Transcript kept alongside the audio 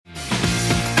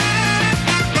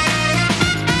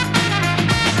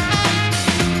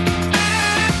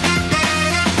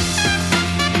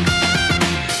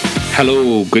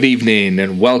Hello, good evening,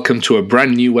 and welcome to a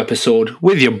brand new episode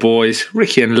with your boys,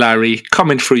 Ricky and Larry,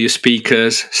 coming through your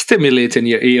speakers, stimulating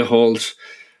your ear holes.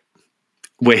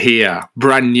 We're here,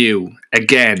 brand new,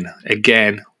 again.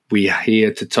 We are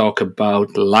here to talk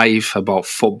about life, about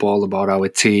football, about our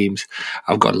teams.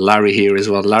 I've got Larry here as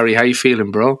well. Larry, how you feeling,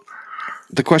 bro?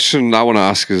 The question I want to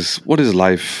ask is, what is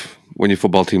life when your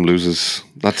football team loses?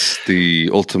 That's the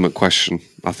ultimate question.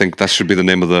 I think that should be the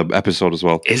name of the episode as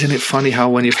well. Isn't it funny how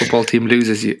when your football team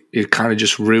loses, it kind of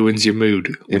just ruins your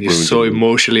mood? When you're so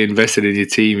emotionally invested in your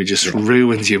team, it just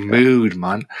ruins your mood,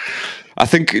 man. I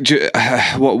think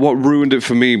what ruined it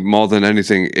for me more than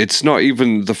anything, it's not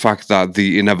even the fact that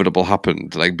the inevitable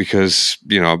happened. Like, because,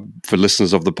 for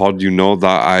listeners of the pod,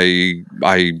 that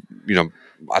I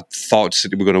thought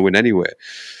City were going to win anyway.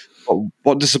 But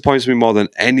what disappoints me more than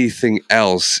anything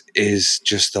else is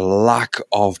just the lack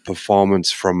of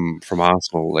performance from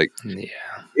Arsenal. Like,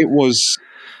 it was.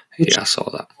 Yeah, I saw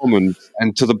that. Moment,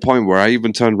 and to the point where I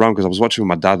even turned around because I was watching with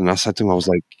my dad, and I said to him, I was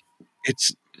like,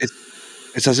 "It's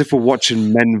as if we're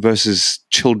watching men versus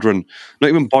children, not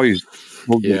even boys."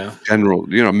 In general,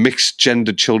 mixed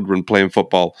gender children playing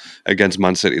football against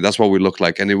Man City. That's what we looked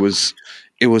like, and it was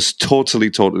totally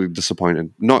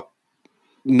disappointing. Not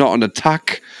an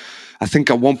attack. I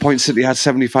think at one point City had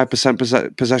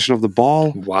 75% possession of the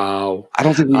ball. Wow. I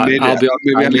don't think we made it.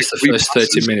 I missed the first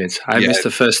 30 minutes. I missed the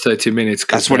first 30 minutes.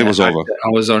 That's when it was over. I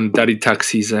was on daddy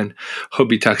taxis and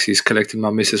hubby taxis collecting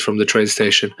my missus from the train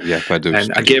station. Yeah, I do.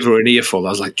 And I gave her an earful. I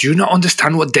was like, do you not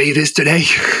understand what day it is today?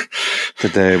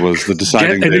 Today was the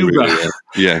deciding day. Really,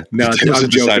 yeah. No, I'm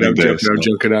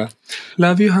joking.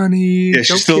 Love you, honey. Yeah,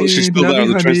 she's still there at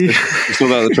the train station. She's still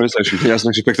there at the train station. He hasn't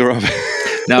actually picked her up.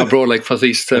 Now, bro, like for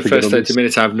these first 30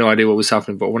 minutes, I have no idea what was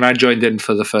happening. But when I joined in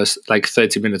for the first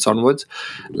 30 minutes onwards,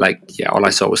 all I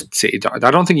saw was City.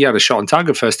 I don't think you had a shot on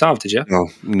target first half, did you?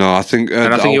 No, I think.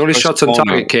 And I think your only shots on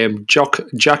target came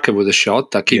Xhaka with a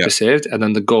shot that keeper saved, and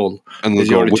then the goal. And the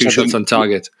goal, only two shots on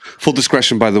target. Full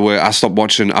discretion, by the way, I stopped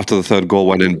watching after the third goal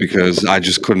went in because I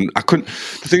just couldn't.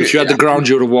 If you had the ground,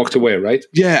 you would have walked away, right?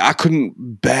 Yeah, I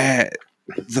couldn't bear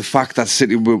the fact that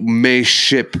City may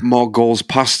ship more goals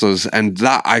past us, and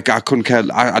that I couldn't care.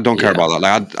 I don't care about that.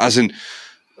 Like,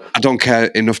 I don't care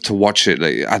enough to watch it.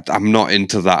 Like, I'm not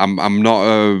into that. I'm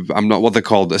not what they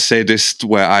call a sadist,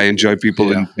 where I enjoy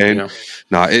people in pain. Yeah.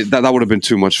 No, that would have been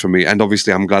too much for me. And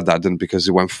obviously, I'm glad that I didn't, because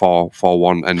it went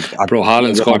 4-1. And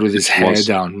Haaland scored with his hair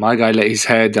down. My guy let his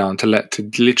hair down to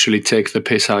literally take the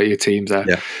piss out of your team there.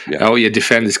 Oh, your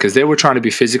defenders, because they were trying to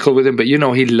be physical with him, but he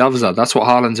loves that. That's what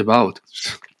Haaland's about.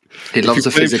 He loves the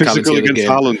physicality physical of the against game.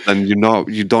 Haaland, then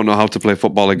you don't know how to play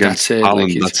football against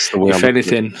Haaland. That's the way. If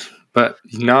anything. But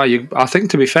no, I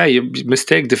think, to be fair, your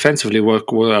mistake defensively were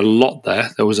a lot there.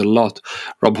 There was a lot.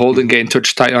 Rob Holding getting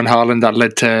touched tight on Haaland, that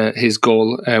led to his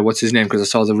goal. What's his name? Because I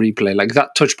saw the replay. Like,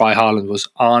 that touch by Haaland was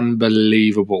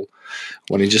unbelievable.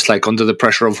 When he just under the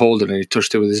pressure of Holding, and he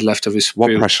touched it with his left of his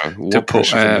boot. What pressure? What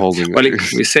pressure from Holding? Well,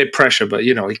 we say pressure, but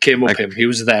he came up him. He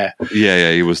was there.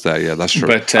 Yeah, he was there. Yeah, that's true.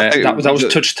 But that was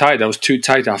touch tight. That was too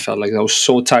tight. I felt like that was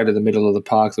so tight in the middle of the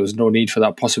park. There was no need for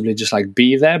that. Possibly just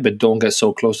be there, but don't get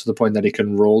so close to the point that he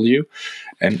can roll you.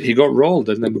 And he got rolled,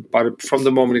 and then from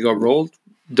the moment he got rolled,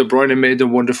 De Bruyne made a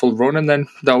wonderful run, and then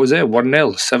that was it.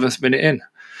 1-0, 7th minute in.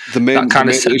 That kind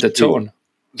of set the tone.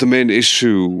 The main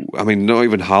issue, I mean, not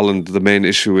even Haaland, the main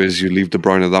issue is you leave De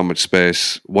Bruyne that much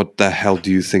space. What the hell do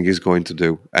you think he's going to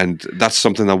do? And that's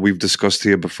something that we've discussed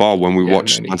here before when we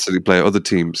watched Man City play other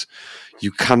teams.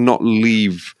 You cannot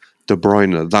leave De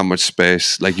Bruyne that much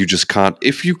space. Like, you just can't.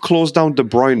 If you close down De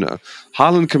Bruyne,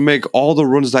 Haaland can make all the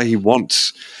runs that he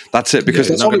wants. That's it, because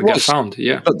that's all it was.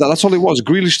 That's all it was.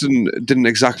 Grealish didn't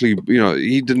exactly,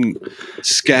 he didn't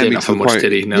scare me to the point.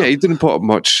 Did he? No. Yeah, he didn't put up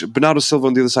much. Bernardo Silva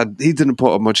on the other side, he didn't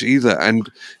put up much either. And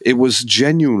it was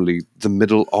genuinely the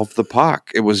middle of the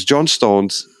park. It was John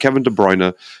Stones, Kevin De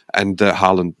Bruyne, and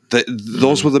Haaland.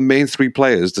 Those were the main three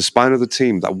players, the spine of the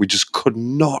team, that we just could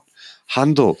not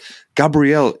handle.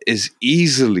 Gabriel is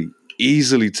easily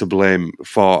to blame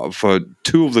for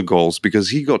two of the goals, because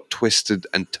he got twisted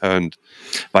and turned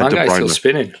by De Bruyne. Still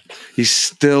spinning. He's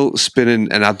still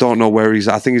spinning, and I don't know where he's.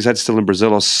 I think his head's still in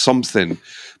Brazil or something.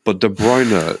 But De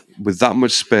Bruyne, with that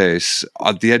much space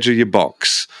at the edge of your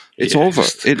box, it's over.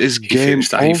 It is game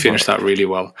over. He finished that really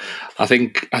well. I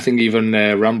think even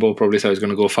Rambo probably thought he was going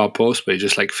to go far post, but he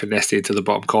just finessed it to the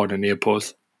bottom corner near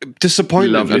post.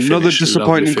 Disappointing. Another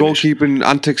disappointing goalkeeping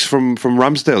antics from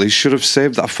Ramsdale. He should have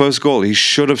saved that first goal. He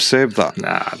should have saved that.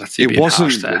 Nah, that's it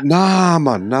wasn't. There. Nah,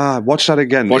 man, nah. Watch that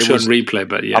again. Watch it on replay,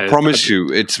 but yeah, I promise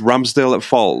you, it's Ramsdale at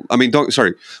fault. I mean,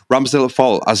 Ramsdale at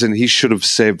fault, as in he should have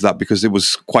saved that because it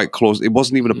was quite close. It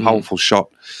wasn't even a powerful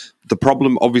shot. The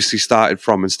problem obviously stemmed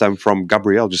from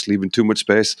Gabriel just leaving too much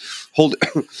space.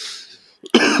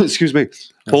 Excuse me.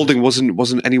 Holding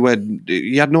wasn't anywhere.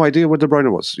 He had no idea where De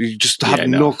Bruyne was. He just had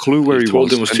no clue where he was.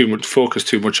 Holding was focused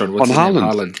too much on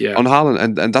Haaland. Yeah, on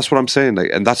Haaland, and that's what I'm saying. Like,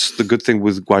 and that's the good thing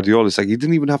with Guardiola. It's like he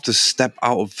didn't even have to step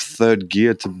out of third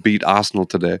gear to beat Arsenal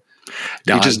today.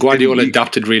 No, Guardiola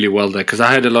adapted really well there, because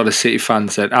I heard a lot of City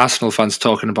fans and Arsenal fans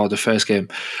talking about the first game.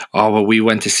 Oh, well, we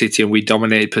went to City and we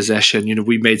dominated possession. You know,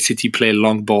 we made City play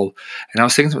long ball. And I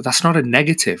was thinking, that's not a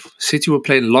negative. City were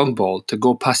playing long ball to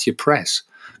go past your press,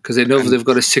 because they know they've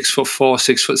got a 6'4",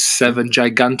 6'7"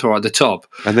 gigantor at the top,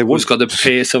 and who's got the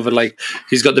pace of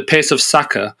he's got the pace of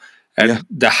Saka and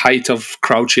the height of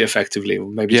Crouchy, effectively,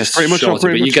 maybe just shorter.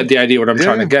 But you get the idea what I'm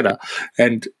trying to get at.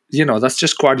 And you know, that's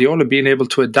just Guardiola being able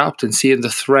to adapt and seeing the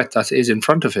threat that is in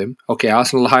front of him. Okay,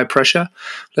 Arsenal high pressure.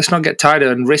 Let's not get tired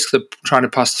and risk trying to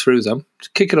pass through them.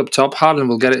 Kick it up top. Haaland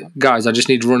will get it. Guys, I just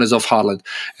need runners off Haaland.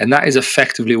 And that is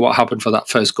effectively what happened for that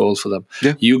first goal for them.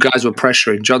 Yeah. You guys were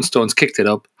pressuring. John Stones kicked it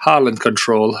up. Haaland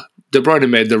control. De Bruyne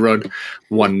made the run.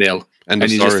 1-0. And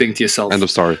you just think to yourself, end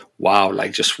of story. Wow,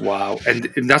 just wow.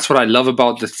 And that's what I love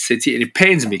about the City. And it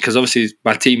pains me because obviously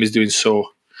my team is doing so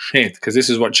shit, because this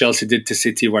is what Chelsea did to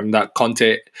City when that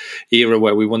Conte era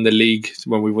where we won the league,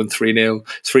 when we won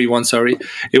 3-1,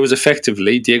 it was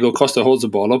effectively Diego Costa holds the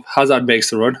ball up, Hazard makes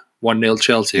the run, 1-0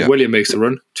 Chelsea. William makes the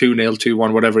run, 2-0,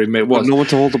 2-1, whatever it was. No one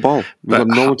to hold the ball. We've got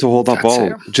no one to hold that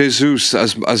ball. Jesus,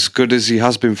 as good as he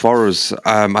has been for us,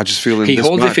 I just feel he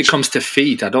holds match, if it comes to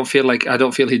feet. I don't feel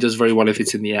he does very well if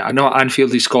it's in the air. I know at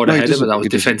Anfield he scored a header, but that was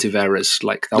defensive errors.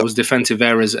 That was defensive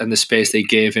errors and the space they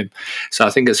gave him. So I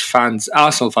think as fans,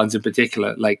 Arsenal fans in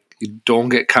particular, you don't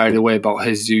get carried away about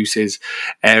Jesus'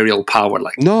 aerial power.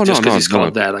 No. He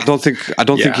scored there. I don't think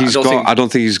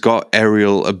he's got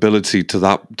aerial ability to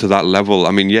that level.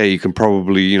 I mean, yeah, you can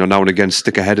probably now and again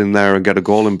stick a head in there and get a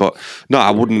goal in, but no,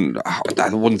 I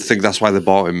wouldn't think that's why they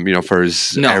bought him. For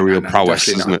his aerial prowess,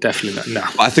 isn't it? Definitely not.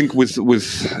 No. I think with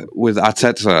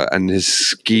Arteta and his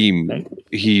scheme,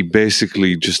 he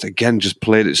basically just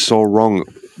played it so wrong,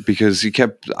 because he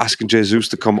kept asking Jesus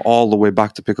to come all the way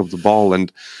back to pick up the ball,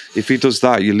 and if he does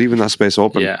that, you're leaving that space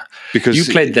open. Yeah, because you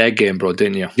played their game, bro,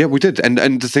 didn't you? Yeah, we did.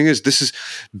 And the thing is,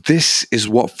 this is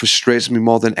what frustrates me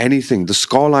more than anything. The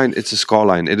scoreline, it's a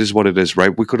scoreline. It is what it is,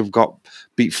 right? We could have got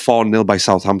beat 4-0 by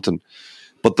Southampton,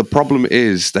 but the problem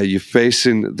is that you're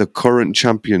facing the current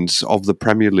champions of the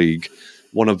Premier League,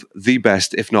 one of the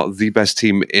best, if not the best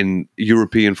team in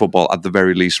European football at the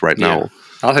very least right now.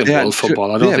 I think world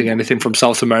football. I don't think anything from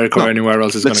South America or anywhere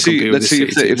else is going to compete with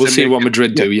this City. We'll see what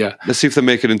Madrid do, Let's see if they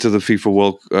make it into the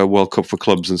FIFA World Cup for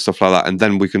clubs and stuff like that, and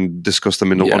then we can discuss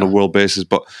them on a world basis.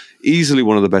 But easily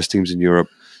one of the best teams in Europe,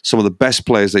 some of the best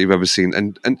players that you've ever seen.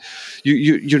 And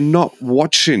you're not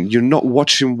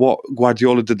watching what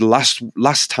Guardiola did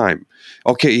last time.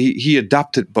 Okay, he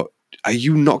adapted, but are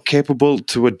you not capable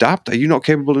to adapt? Are you not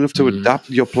capable enough to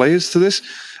adapt your players to this?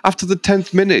 After the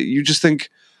 10th minute, you just think,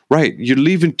 right, you're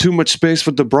leaving too much space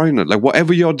for De Bruyne.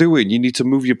 Whatever you're doing, you need to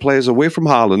move your players away from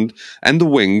Haaland and the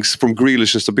wings, from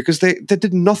Grealish and stuff, because they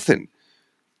did nothing.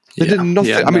 They did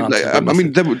nothing. Yeah,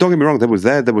 don't get me wrong, they were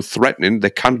there, they were threatening. They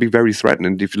can be very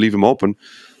threatening if you leave them open,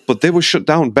 but they were shut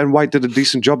down. Ben White did a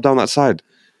decent job down that side.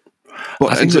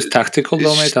 I think it was tactical,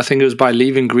 though, mate. I think it was by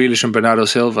leaving Grealish and Bernardo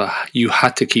Silva, you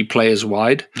had to keep players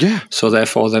wide. Yeah. So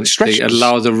therefore, then they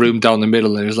allow the room down the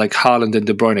middle, and it was like Haaland and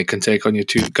De Bruyne can take on your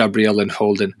two, Gabriel and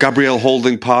Holding. Gabriel,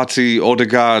 Holding, Partey,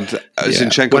 Odegaard,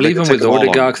 Zinchenko. Well, even with the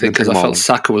Odegaard thing, because I felt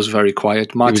Saka was very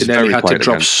quiet. Martinelli had to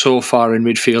drop so far in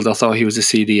midfield. I thought he was a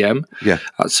CDM. Yeah.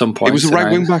 At some point, he was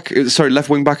a left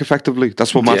wing back. Effectively,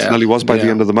 that's what Martinelli was by the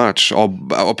end of the match, or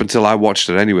up until I watched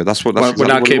it. Anyway, that's what.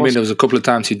 When I came in, there was a couple of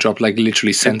times he dropped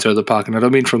literally centre of the park, and I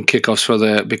don't mean from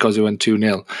kickoffs because he went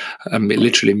 2-0. I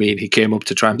literally mean he came up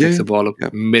to try and pick the ball up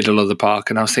middle of the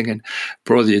park, and I was thinking,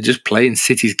 brother, you're just playing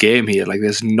City's game here.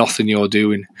 There's nothing you're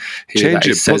doing here. Change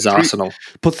it. Says Arsenal.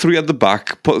 Put three at the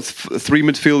back. Put three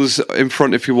midfielders in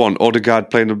front if you want.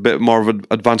 Odegaard playing a bit more of an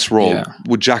advanced role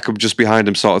with Jacob just behind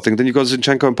him, sort of thing. Then you got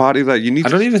Zinchenko and Partey there. I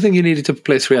don't even think you needed to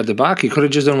play three at the back. You could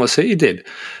have just done what City did.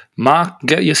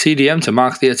 Get your CDM to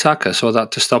mark the attacker so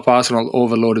that to stop Arsenal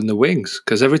overloading the wings.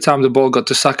 Because every time the ball got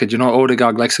to Saka,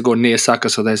 Odegaard likes to go near Saka,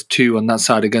 so there's two on that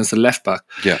side against the left back.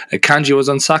 Yeah. Kanji was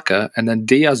on Saka, and then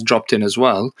Diaz dropped in as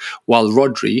well, while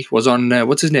Rodri was on,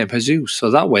 what's his name, Jesus.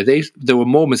 So that way, there were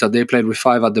moments that they played with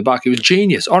 5 at the back. It was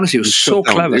genius. Honestly, it was so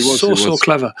clever. It was so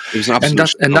clever. It was an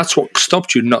absolute and that's what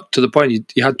stopped you, not to the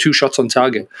point you had 2 shots on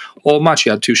target. All match,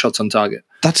 you had 2 shots on target.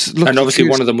 And obviously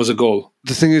one of them was a goal.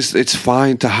 The thing is, it's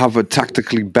fine to have a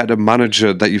tactically better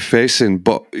manager that you're facing,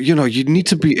 but you need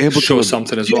to be able to show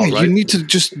something as well, right? You need to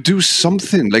just do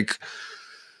something. Like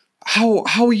how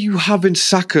are you having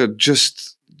Saka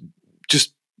just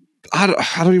I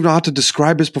don't even know how to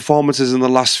describe his performances in the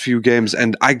last few games,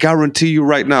 and I guarantee you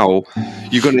right now,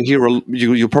 you're going to hear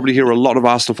you'll probably hear a lot of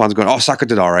Arsenal fans going, "Oh, Saka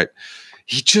did all right."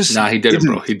 He didn't,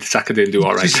 bro. Saka didn't do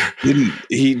all right. Do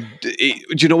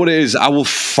you know what it is? I will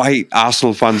fight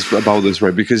Arsenal fans about this,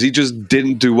 right? Because he just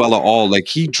didn't do well at all. Like,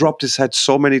 he dropped his head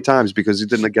so many times because he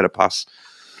didn't get a pass.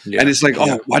 Yeah, and it's like,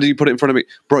 why did you put it in front of me?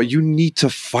 Bro, you need to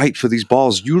fight for these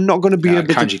balls. You're not going to be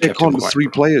able to take on 3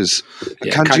 players.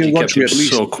 Kanji and Rodri at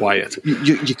least. So quiet.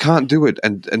 You can't do it.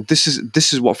 And this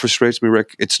is what frustrates me,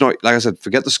 Rick. It's not, like I said,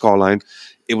 forget the scoreline.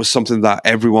 It was something that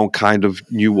everyone kind of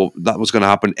knew that was going to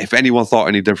happen. If anyone thought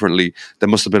any differently, they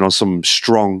must have been on some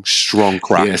strong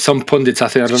crap. Yeah, some pundits, I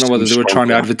don't know whether they were trying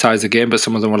to advertise the game, but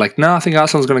some of them were like, no, I think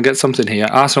Arsenal's going to get something here.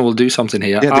 Arsenal will do something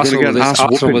here. Yeah,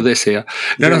 Arsenal with this here.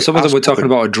 No, some of them were talking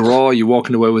about a draw, you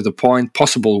walking away with a point,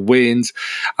 possible wins.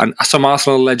 And some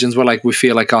Arsenal legends were like, we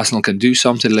feel like Arsenal can do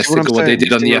something. Let's think of what they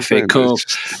did on the FA Cup.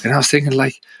 And I was thinking,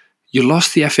 like, you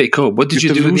lost the FA Cup. What did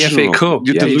you do in the FA Cup?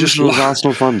 You're delusional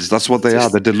Arsenal fans. That's what they are.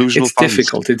 They're delusional fans.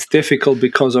 It's difficult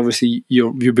because obviously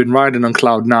you've been riding on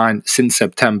cloud 9 since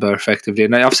September, effectively.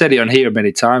 And I've said it on here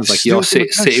many times. Like, you're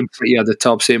sitting pretty at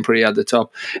the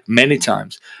top, many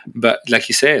times. But like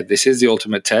you said, this is the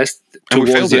ultimate test.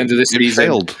 Towards the end of the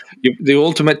season, the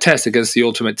ultimate test against the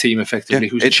ultimate team, effectively,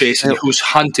 who's chasing you, who's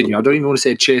hunting you. I don't even want to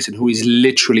say chasing, who is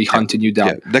literally hunting you down.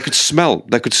 Yeah. They could smell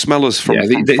us from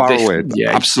far away.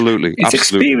 Yeah, absolutely. It's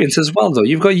experience as well, though.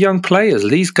 You've got young players.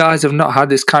 These guys have not had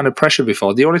this kind of pressure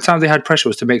before. The only time they had pressure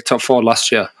was to make top 4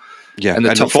 last year. Yeah, and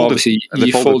the top 4, obviously,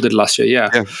 you folded last year.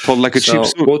 Yeah, folded like a cheap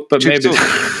suit. But cheap maybe.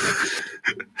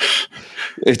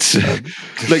 It's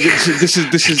like this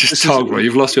is bro.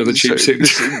 You've lost me on the cheap suit.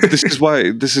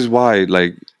 This is why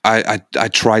like I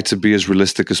try to be as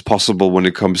realistic as possible when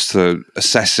it comes to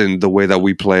assessing the way that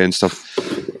we play and stuff.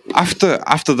 After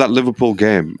that Liverpool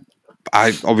game,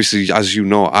 I obviously, as you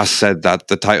know, I said that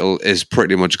the title is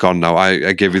pretty much gone now.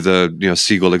 I gave you the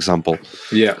Seagull example.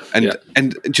 Yeah.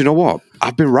 And do you know what?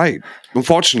 I've been right.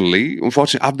 Unfortunately,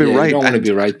 I've been right. You don't want to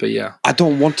be right, but yeah. I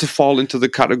don't want to fall into the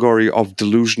category of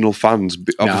delusional fans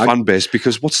of a fan base,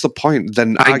 because what's the point?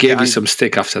 Then I gave you some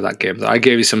stick after that game. I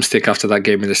gave you some stick after that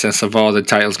game in the sense of, the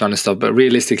title's gone and stuff. But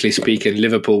realistically speaking,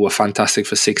 Liverpool were fantastic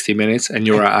for 60 minutes, and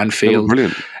you're at Anfield.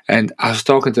 Brilliant. And I was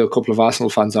talking to a couple of Arsenal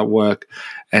fans at work,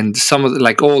 and some of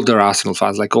older Arsenal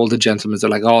fans, older gentlemen, they're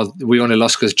like, we only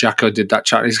lost because Xhaka did that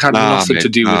chat. It's got nothing to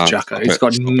do with Xhaka. It's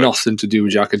got nothing to do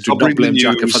with Xhaka. Do not blame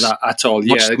Xhaka for that at all.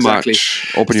 Yeah, exactly.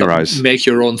 Open your eyes. Make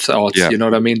your own thoughts. Yeah. You know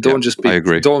what I mean? Don't just be. I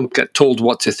agree. Don't get told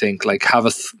what to think. Like, have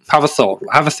a thought.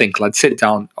 Have a think. Like, sit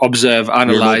down, observe,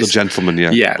 analyze. You're a gentleman.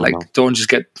 Yeah. Yeah. Don't just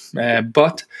get.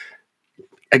 But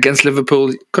against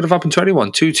Liverpool, could have happened to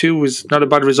anyone. 2-2 was not a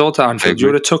bad result at Anfield. You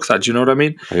would have took that. Do you know what I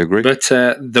mean? I agree. But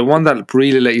the one that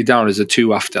really let you down is the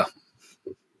 2 after.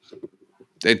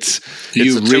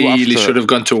 You really should have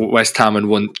gone to West Ham and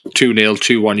won 2-0,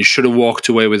 2-1. You should have walked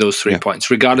away with those 3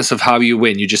 points. Regardless of how you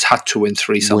win, you just had to win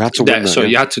 3 something.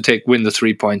 You had to win the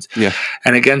 3 points. Yeah.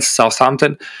 And against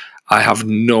Southampton, I have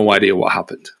no idea what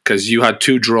happened, because you had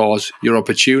 2 draws, your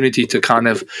opportunity to kind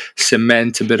of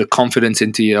cement a bit of confidence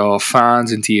into your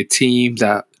fans, into your team,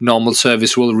 that normal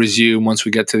service will resume once we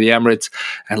get to the Emirates.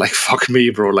 And fuck me,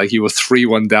 bro, you were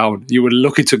 3-1 down. You were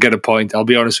lucky to get a point. I'll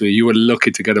be honest with you. You were lucky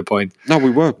to get a point. No,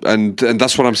 we were. And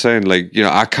that's what I'm saying.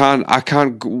 I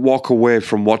can't walk away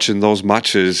from watching those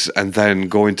matches and then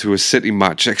go into a City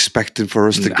match expecting for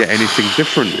us to get anything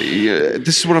differently.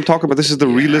 This is what I'm talking about. This is the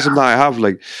realism that I have.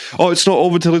 It's not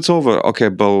over till it's over. Okay,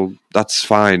 Bill, that's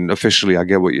fine. Officially, I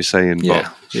get what you're saying.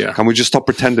 But can we just stop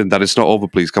pretending that it's not over,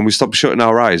 please? Can we stop shutting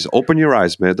our eyes? Open your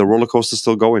eyes, mate. The roller coaster's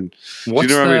still going. What's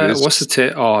the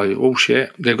tip? Oh,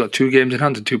 shit. They've got 2 games in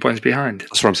hand and 2 points behind.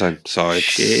 That's what I'm saying. So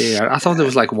shit. I thought there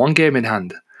was 1 game in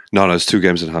hand. No, it's 2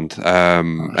 games in hand.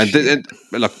 And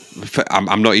look,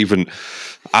 I'm not even.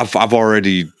 I've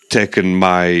already taken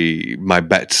my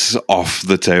bets off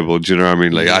the table. Do you know what I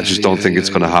mean? Like, I just don't think it's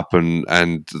going to happen,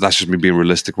 and that's just me being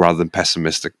realistic rather than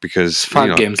pessimistic. Because it's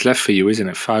 5 games left for you, isn't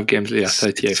it? 5 games,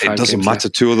 38. It doesn't matter.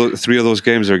 Left. 3 of those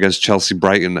games are against Chelsea,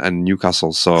 Brighton, and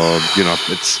Newcastle. So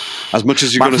it's as much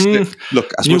as you're going to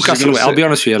look. As Newcastle, I'll be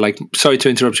honest with you. Like, sorry to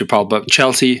interrupt you, Paul, but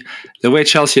Chelsea, the way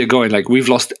Chelsea are going, like, we've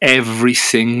lost every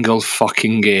single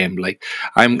fucking game. Like,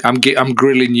 I'm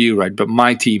grilling you, right? But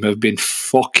my team have been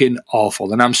fucking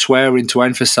awful, and I'm swearing to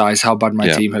emphasize how bad my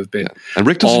team have been. Yeah. And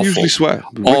Rick doesn't usually swear.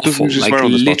 Awful, like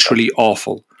literally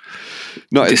awful.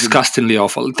 No, disgustingly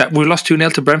awful. That we lost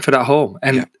 2-0 to Brentford at home,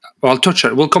 and I'll touch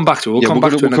it. We'll come back to it. We'll come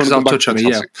back to it because I'll touch on it.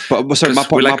 Yeah, but sorry, my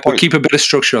point. We keep a bit of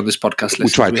structure on this podcast.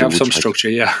 We have some structure.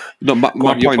 Yeah. No,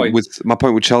 my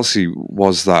point with Chelsea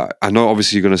was that I know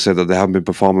obviously you're going to say that they haven't been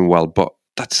performing well, but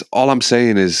that's all I'm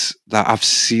saying is that I've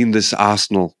seen this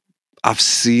Arsenal. I've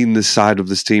seen this side of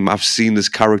this team. I've seen this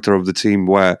character of the team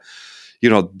where,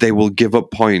 they will give up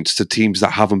points to teams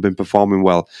that haven't been performing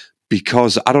well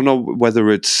because I don't know whether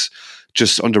it's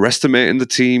just underestimating the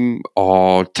team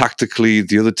or tactically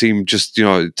the other team just,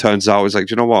 it turns out it's like,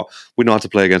 you know what? We know how to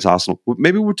play against Arsenal.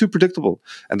 Maybe we're too predictable.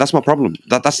 And that's my problem.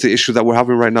 That's the issue that we're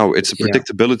having right now. It's the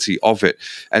predictability of it.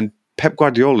 And Pep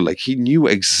Guardiola, like, he knew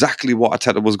exactly what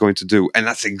Arteta was going to do, and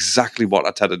that's exactly what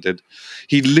Arteta did.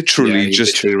 He literally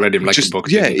literally read him like a book.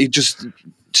 Yeah, he just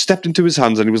stepped into his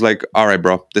hands and he was like, "All right,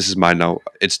 bro, this is mine now.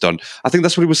 It's done." I think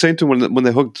that's what he was saying to him when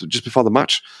they hugged just before the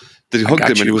match. He hugged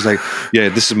him and he was like, "Yeah,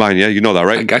 this is mine. Yeah, you know that,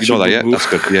 right? You know that, yeah? That's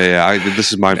good. Yeah.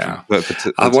 This is mine." Yeah.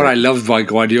 What I loved by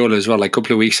Guardiola as well, like a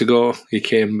couple of weeks ago, he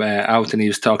came out and he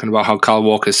was talking about how Kyle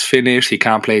Walker's finished. He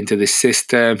can't play into this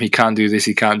system. He can't do this.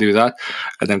 He can't do that.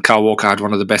 And then Kyle Walker had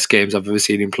one of the best games I've ever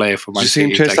seen him play for Man City.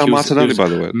 Did you see him chase down Martinelli, by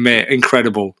the way? Mate,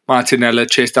 incredible. Martinelli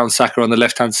chased down Saka on the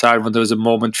left-hand side when there was a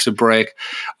moment to break.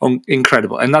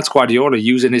 Incredible. And that's Guardiola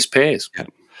using his pace. Yeah.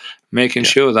 Making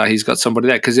sure that he's got somebody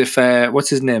there. Because if, what's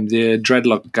his name? The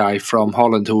dreadlock guy from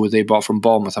Holland who they bought from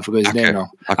Bournemouth. I forgot his name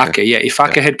now. Ake. Yeah, if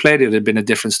Ake had played it, it'd have been a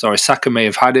different story. Saka may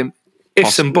have had him.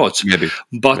 Ifs and buts. Maybe.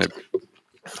 But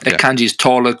Kanji's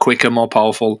taller, quicker, more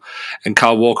powerful. And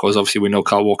Kyle Walker, obviously we know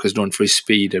Kyle Walker's known for his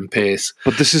speed and pace.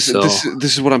 But this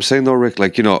is what I'm saying though, Rick.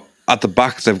 Like, at the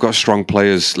back, they've got strong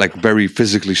players, like very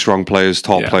physically strong players,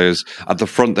 tall players. At the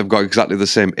front, they've got exactly the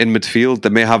same. In midfield,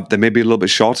 they may be a little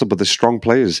bit shorter, but they're strong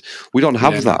players. We don't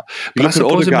have that. But I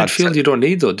suppose in midfield you don't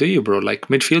need though, do you, bro? Like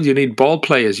midfield, you need ball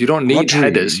players. You don't need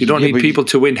headers. You don't need people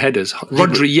to win headers.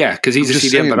 Rodri, because he's a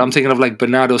CDM, but I'm thinking of like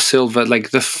Bernardo Silva,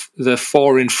 like the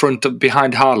 4 in front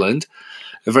behind Haaland,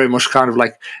 are very much kind of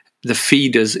like the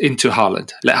feeders into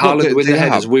Haaland. Let Haaland win the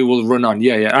headers, we will run on.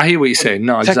 Yeah. I hear what you're saying.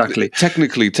 No, exactly.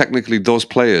 Technically, those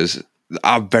players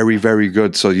are very, very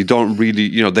good. So you don't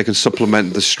really, they can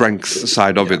supplement the strength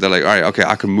side of it. They're like, all right, okay,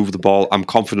 I can move the ball. I'm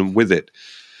confident with it.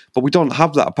 But we don't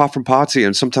have that apart from Partey.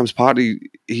 And sometimes Partey,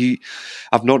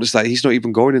 I've noticed that he's not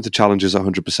even going into challenges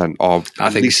 100% or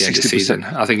I think it's the end of the season.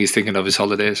 I think he's thinking of his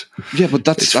holidays. Yeah, but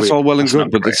that's all well and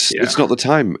good, but it's not the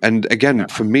time. And again,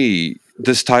 for me,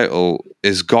 this title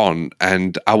is gone,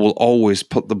 and I will always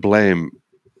put the blame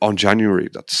on January.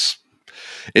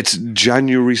 It's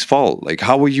January's fault. Like,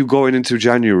 how are you going into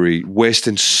January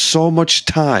wasting so much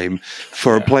time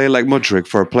for a player like Mudryk,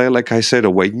 for a player like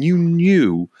Caicedo, when you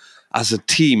knew as a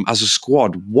team, as a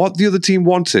squad, what the other team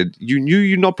wanted? You knew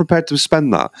you're not prepared to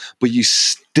spend that, but you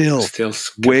still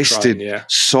wasted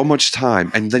so much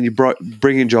time. And then you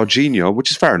bring in Jorginho,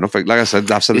 which is fair enough. Like I said,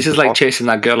 I've said this is like chasing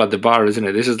that girl at the bar, isn't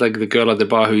it? This is like the girl at the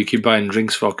bar who you keep buying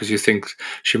drinks for because you think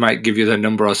she might give you their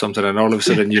number or something, and all of a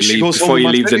sudden you leave before you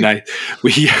leave the night.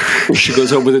 She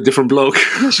goes home with a different bloke.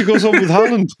 She goes home with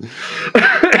Haaland.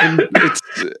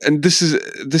 and this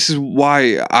is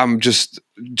why I'm just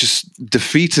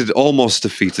defeated, almost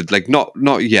defeated. Like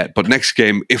not yet, but next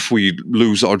game, if we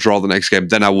lose or draw the next game,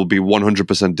 then I will be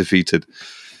 100% defeated.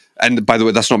 And by the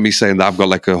way, that's not me saying that I've got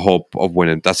like a hope of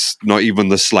winning. That's not even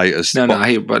the slightest. But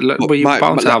you're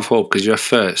bound to have hope because you're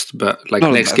first. But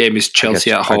next game is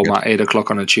Chelsea at home at 8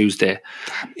 o'clock on a Tuesday,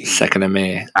 2nd of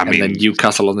May, and then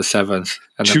Newcastle on the 7th.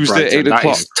 And Tuesday, 8 o'clock.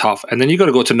 That is tough. And then you got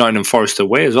to go to Nottingham Forest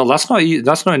away as well. That's not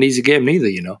an easy game neither,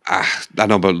 I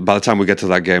know, but by the time we get to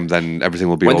that game, then everything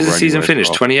will be over. When does the season finish?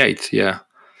 28th, yeah.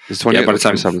 It's 28th, by the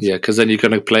time, because then you're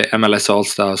going to play MLS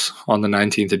All-Stars on the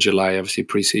 19th of July, obviously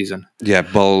pre-season. Yeah,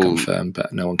 but confirmed,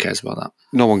 but no one cares about that.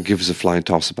 No one gives a flying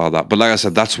toss about that. But like I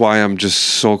said, that's why I'm just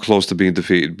so close to being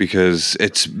defeated, because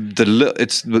it's the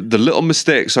little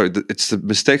mistakes. Sorry, it's the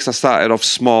mistakes that started off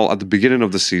small at the beginning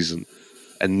of the season,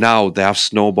 and now they have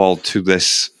snowballed to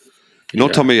this.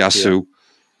 Tomiyasu,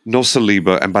 No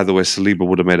Saliba, and by the way, Saliba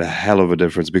would have made a hell of a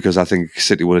difference because I think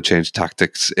City would have changed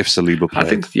tactics if Saliba played. I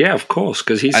think, yeah, of course,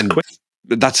 because he's quick.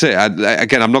 That's it.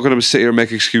 Again, I'm not going to sit here and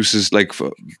make excuses like,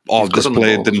 this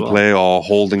player didn't play or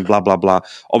holding, blah, blah, blah.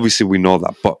 Obviously, we know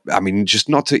that. But, I mean, just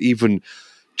not to even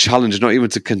challenge, not even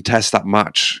to contest that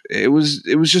match. It was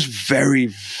just very,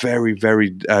 very,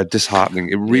 very disheartening.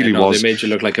 It really was. They made you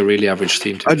look like a really average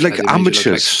team. Like amateurs.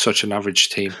 Like such an average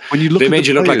team. When you look they at made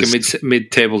you players, look like a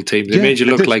mid-table team. They made you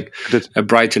look like a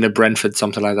Brighton, a Brentford,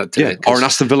 something like that. Yeah, or an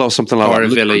Aston Villa or something like that. Or a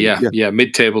Villa, yeah,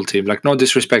 mid-table team. Like, no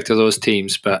disrespect to those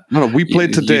teams, but no, we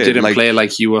played today. You didn't play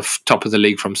like you were top of the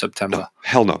league from September. No,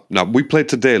 hell no. No, we played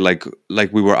today like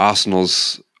we were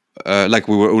Arsenal's, like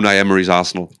we were Unai Emery's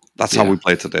Arsenal. That's how we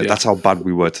played today. Yeah. That's how bad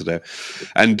we were today.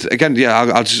 And again,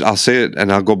 I'll say it,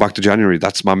 and I'll go back to January.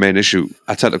 That's my main issue.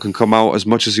 Arteta can come out as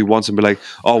much as he wants and be like,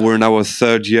 "Oh, we're in our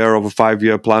 3rd year of a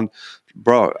 5-year plan."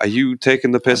 Bro, are you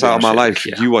taking the piss out of my life?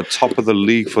 You are top of the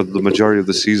league for the majority of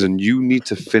the season. You need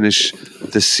to finish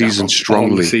the season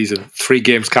strongly. The season. 3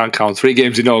 games can't count. 3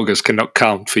 games in August cannot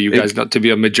count for you guys not to be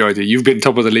a majority. You've been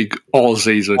top of the league all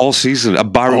season. All season.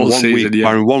 Barring 1 week. Yeah.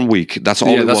 Barring 1 week. That's all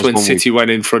it was. That's when City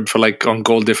went in front for like on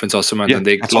goal difference or something, and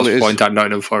they lost a point at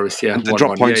Nottingham Forest. Yeah, and they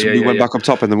dropped points, and we went back up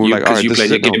top, and then we were like, all right, you played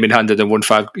your game in hand and won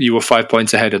 5. You were 5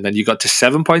 points ahead, and then you got to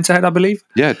 7 points ahead, I believe.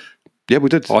 Yeah, we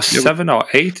did. Or 7 or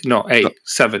 8? No, 8.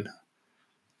 7. It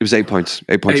was 8 points.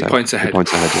 8 points. 8 points ahead. 8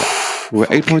 points ahead. Yeah. We were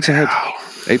 8 points ahead.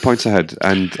 8 points ahead,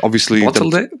 and obviously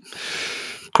bottled it.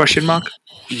 Question mark.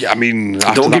 Yeah, I mean,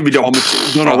 don't give me after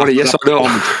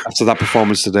that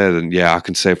performance today, then I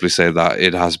can safely say that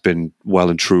it has been well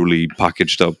and truly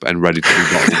packaged up and ready to be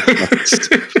bottled.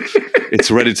 It's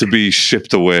ready to be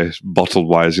shipped away, bottled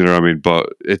wise. You know what I mean?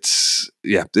 But it's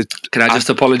Can I just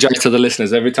apologise to the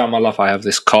listeners? Every time I laugh, I have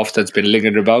this cough that's been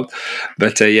lingering about.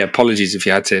 But apologies if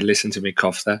you had to listen to me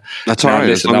cough there. That's all right.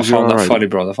 Listen, I found that funny,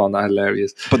 bro. I found that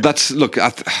hilarious. But there's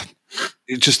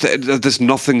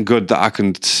nothing good that I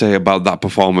can say about that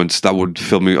performance that would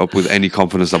fill me up with any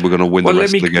confidence that we're going to win the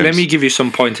rest of the games. Let me give you some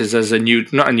pointers as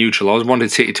not a neutral. I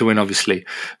wanted City to win, obviously.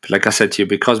 But like I said to you,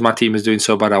 because my team is doing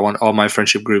so bad, I want all my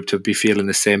friendship group to be feeling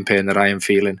the same pain that I am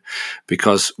feeling.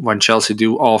 Because when Chelsea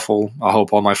do awful, I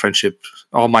hope all the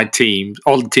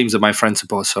teams that my friends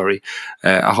support,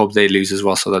 I hope they lose as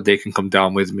well so that they can come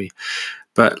down with me.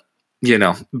 But,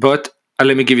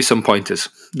 let me give you some pointers.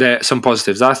 There some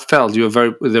positives. I felt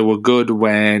they were good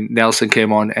when Nelson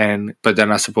came on, but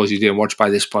then I suppose you didn't watch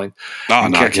by this point.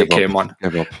 Nketiah came on.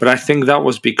 But I think that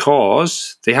was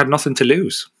because they had nothing to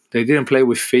lose. They didn't play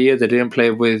with fear. They didn't play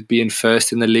with being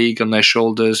first in the league on their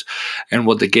shoulders and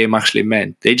what the game actually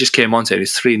meant. They just came on and said,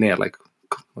 it's 3-0. Like,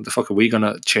 what the fuck are we going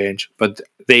to change? But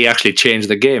they actually changed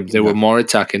the game. They were more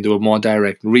attacking. They were more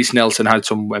direct. Reece Nelson had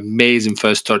some amazing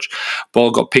first touch.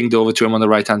 Ball got pinged over to him on the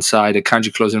right-hand side.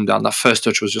 Akanji closing him down. That first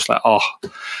touch was just like, oh.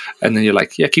 And then you're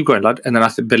like, yeah, keep going, lad. And then I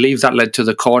believe that led to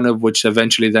the corner, which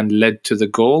eventually then led to the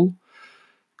goal.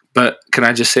 But can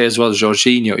I just say as well,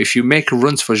 Jorginho, if you make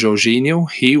runs for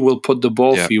Jorginho, he will put the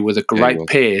ball for you with the right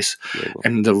pace.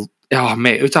 And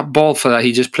mate, it was that ball for that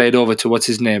he just played over to, what's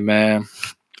his name?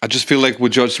 I just feel like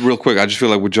with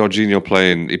Jorginho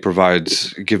playing, it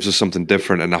gives us something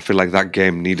different, and I feel like that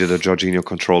game needed a Jorginho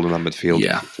control in that midfield.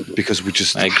 Yeah, because we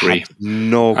just had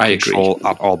no control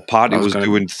at all. Partey was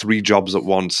doing 3 jobs at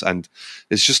once, and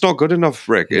it's just not good enough,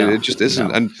 Rick. It just isn't.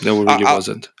 No, and it really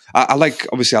wasn't. I like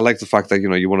the fact that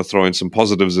you want to throw in some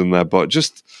positives in there, but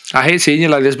just I hate seeing you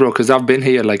like this, bro, because I've been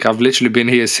here. Like, I've literally been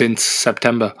here since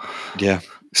September. Yeah,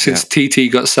 since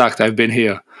TT got sacked, I've been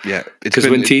here. Yeah, because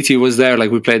when TT was there, like,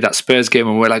 we played that Spurs game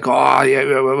and we're like, oh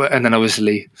yeah, and then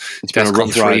obviously it's been a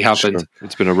rough ride. Happened. Sure.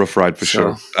 It's been a rough ride for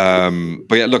sure.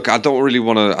 But yeah, look, I don't really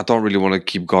want to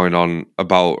keep going on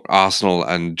about Arsenal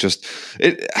and just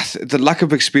the lack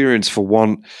of experience for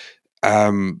one.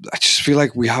 I just feel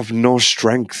like we have no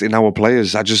strength in our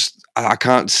players. I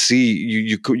can't see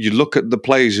you. You look at the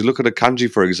players. You look at Akanji,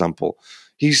 for example.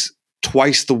 He's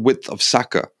twice the width of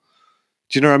Saka.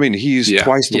 Do you know what I mean? He's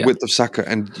twice the width of Saka,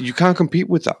 and you can't compete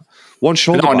with that. One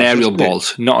shoulder, not on aerial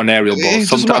balls.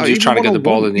 Sometimes he's trying to get the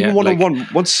ball in the air. One-on-one.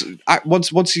 Once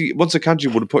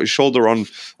Akanji would have put his shoulder on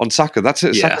Saka, that's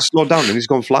it. Saka slowed down and he's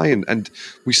gone flying, and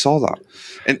we saw that.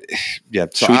 And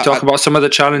so should we talk about some of the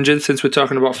challenges since we're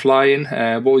talking about flying?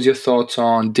 What was your thoughts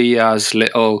on Diaz's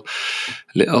little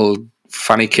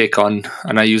funny kick on?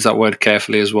 And I use that word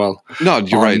carefully as well. No,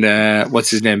 you're right.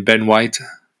 What's his name? Ben White.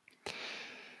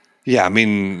 Yeah, I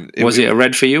mean, was it a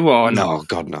red for you or no?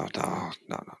 God, no.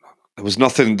 There was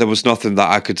nothing that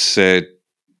I could say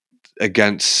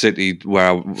against City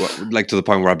where, like, to the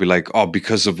point where I'd be like, oh,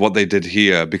 because of what they did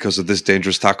here, because of this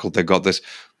dangerous tackle, they got this.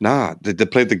 Nah, they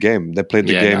played the game. They played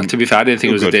the game. No, to be fair, I didn't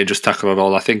think it was a dangerous tackle at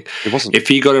all. I think it wasn't. If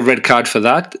he got a red card for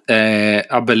that,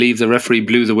 I believe the referee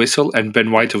blew the whistle, and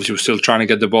Ben White obviously was still trying to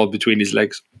get the ball between his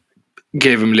legs.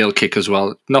 Gave him a little kick as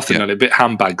well. Nothing on it, a bit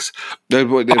handbags.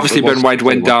 Obviously, Ben White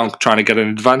went down trying to get an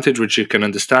advantage, which you can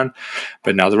understand.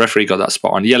 But now the referee got that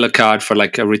spot on. Yellow card for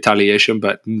like a retaliation,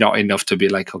 but not enough to be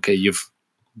like, okay, you've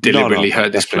deliberately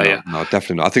hurt this player. No,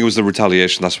 definitely not. I think it was the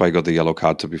retaliation. That's why he got the yellow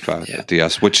card, to be fair,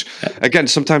 Diaz. Which, again,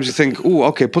 sometimes you think, oh,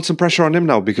 okay, put some pressure on him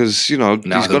now because, he's got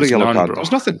a yellow card. Bro. There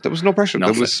was nothing. There was no pressure.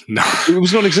 It was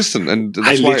non-existent. And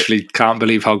that's I literally can't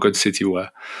believe how good City were.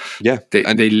 Yeah.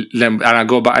 And I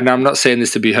go back, and I'm not saying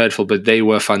this to be hurtful, but they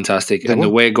were fantastic. The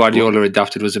way Guardiola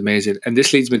adapted was amazing. And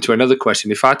this leads me to another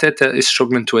question. If Arteta is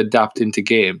struggling to adapt into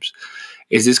games,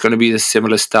 is this going to be the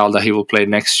similar style that he will play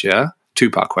next year?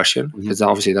 Two-part question, because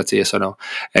obviously that's a yes or no.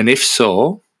 And if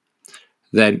so,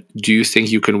 then do you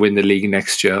think you can win the league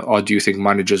next year, or do you think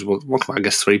managers will? Well, I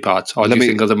guess 3 parts. Or do you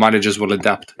think other managers will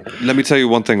adapt? Let me tell you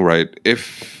one thing, right?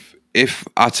 If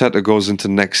Arteta goes into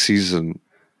next season,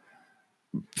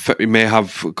 he may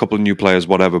have a couple of new players,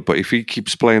 whatever. But if he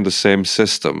keeps playing the same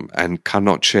system and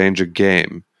cannot change a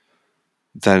game,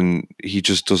 then he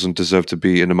just doesn't deserve to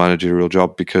be in a managerial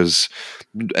job, because,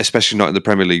 especially not in the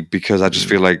Premier League, because I just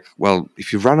feel like, well,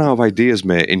 if you've run out of ideas,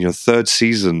 mate, in your 3rd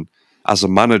season as a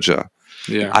manager,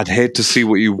 I'd hate to see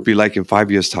what you'd be like in 5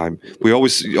 years' time.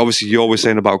 Obviously, you're always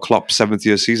saying about Klopp's 7th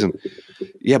year season.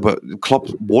 Yeah, but Klopp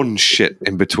won shit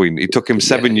in between. It took him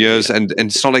 7 years, and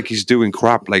it's not like he's doing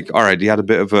crap. Like, all right, he had a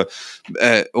bit of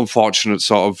a unfortunate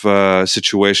sort of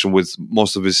situation with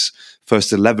most of his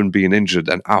first 11 being injured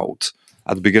and out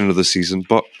at the beginning of the season,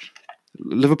 but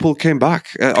Liverpool came back.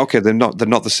 Okay, they're not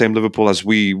the same Liverpool as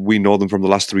we know them from the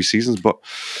last 3 seasons, but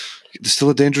they're still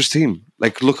a dangerous team.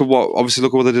 Like, look at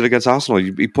what they did against Arsenal.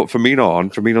 He put Firmino on.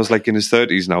 Firmino's like in his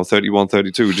 30s now, 31,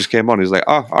 32. He just came on. He's like,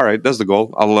 all right, there's the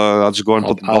goal. I'll just go and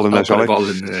put the ball in there, shall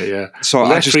I? So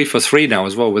they're 3 for 3 now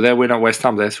as well. With their win at West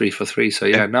Ham, they're 3 for 3. So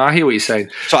no, I hear what you're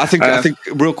saying. So I think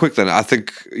real quick then,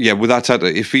 with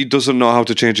Arteta, if he doesn't know how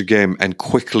to change a game and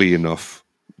quickly enough,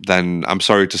 then I'm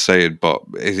sorry to say it, but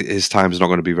his time is not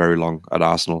going to be very long at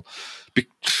Arsenal.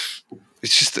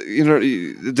 It's just,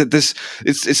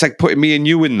 it's like putting me and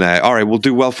you in there. All right, we'll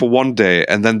do well for one day,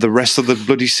 and then the rest of the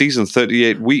bloody season,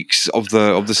 38 weeks of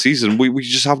the season, we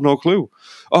just have no clue.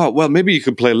 Oh, well, maybe you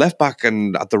can play left back,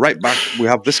 and at the right back we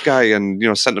have this guy,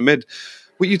 and centre mid.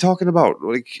 What are you talking about?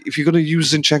 Like, if you're going to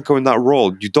use Zinchenko in that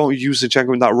role, you don't use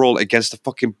Zinchenko in that role against the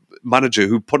fucking manager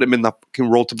who put him in that fucking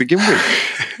role to begin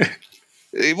with.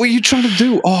 What are you trying to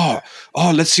do? Oh,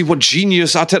 let's see what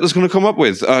genius Arteta's going to come up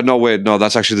with. No,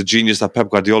 that's actually the genius that Pep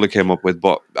Guardiola came up with,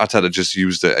 but Arteta just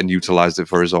used it and utilised it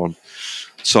for his own.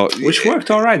 So, which worked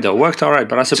all right, though.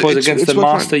 But I suppose against the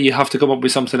master, you have to come up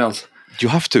with something else. You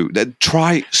have to.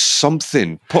 Try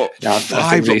something. I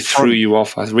think they threw you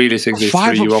off. I really think they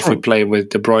threw you off with playing with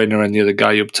De Bruyne and the other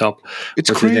guy up top. It's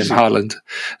crazy. His name? Haaland.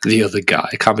 The other guy.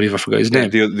 I can't believe I forgot his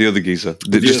name. The other geezer.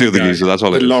 Just the other geezer. That's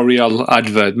all it is. The L'Oreal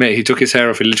advert. Mate, he took his hair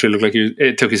off. He literally looked like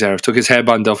he took his hair off. Took his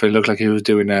hairband off. And it looked like he was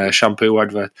doing a shampoo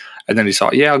advert. And then he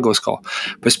thought, I'll go score.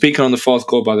 But speaking on the 4th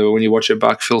goal, by the way, when you watch it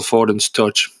back, Phil Foden's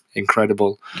touch,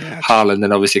 incredible. Haaland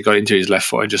then obviously got into his left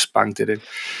foot and just banked it in.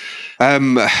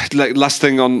 Last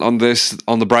thing on this,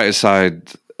 on the brighter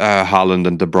side, Haaland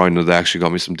and De Bruyne, they actually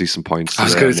got me some decent points. I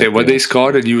was going to say, when they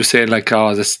scored and you were saying like,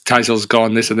 this title's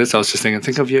gone, this and this, I was just thinking,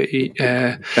 think of your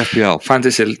FPL.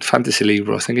 Fantasy League,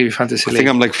 bro. Think of your Fantasy League. I think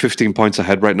I'm like 15 points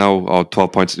ahead right now, or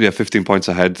 12 points. Yeah, 15 points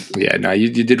ahead. Yeah, no,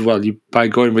 you did well. By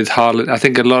going with Haaland, I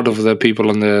think a lot of the people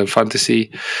on the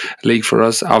Fantasy League for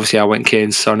us, obviously I went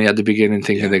Kane, Sonny at the beginning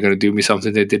thinking they're going to do me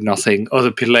something. They did nothing. Other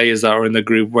players that were in the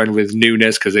group went with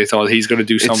Nunes because they thought he's going to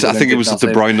do something. I think it was De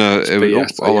Bruyne.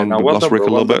 Lost Rick a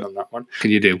little bit. On that one.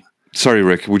 Can you do? Sorry,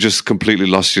 Rick. We just completely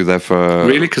lost you there for...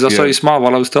 Really? Because I saw you smile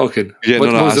while I was talking. Yeah, what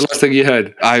was the last thing you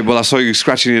heard? I saw you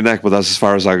scratching your neck, but that's as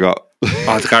far as I got.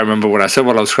 I can't remember what I said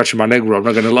while I was scratching my neck, bro. I'm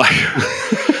not going to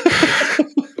lie.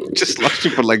 Just lost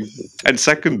you for like 10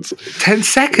 seconds. 10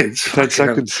 seconds? 10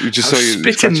 seconds. You just saw you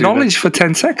spitting knowledge for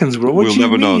 10 seconds, bro. What do you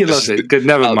mean you lost it? Good,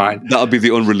 never mind. That'll be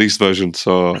the unreleased version.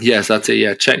 So yes, that's it.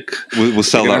 Yeah, check. We'll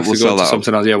sell that. We'll sell that.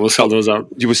 Something else. Yeah, we'll sell those out.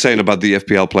 You were saying about the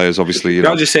FPL players, obviously.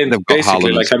 I was just saying,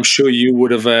 basically, like I'm sure you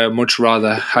would have much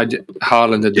rather had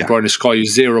Haaland and De Bruyne score you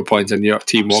 0 points and your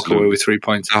team walk away with 3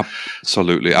 points.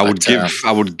 Absolutely. I would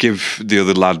give the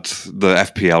other lad the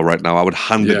FPL right now. I would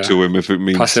hand it to him if it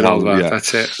means pass it over.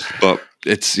 That's it. But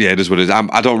it is what it is.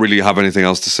 I don't really have anything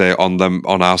else to say on them,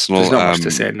 on Arsenal. There's not much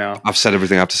to say now. I've said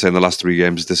everything I have to say in the last 3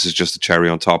 games. This is just a cherry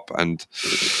on top. And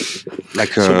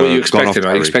like, so what are you expecting?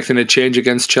 Are you expecting a change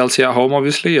against Chelsea at home,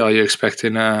 obviously? Or are you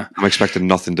expecting I'm expecting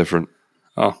nothing different.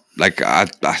 Oh, like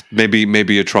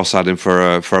maybe a Trossard in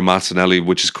for a Martinelli,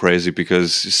 which is crazy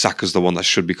because Saka's the one that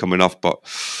should be coming off, but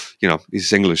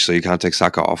he's English, so you can't take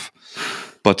Saka off.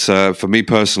 But for me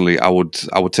personally, I would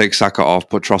take Saka off,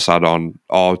 put Trossard on,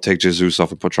 or take Jesus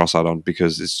off and put Trossard on,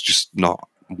 because it's just not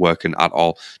working at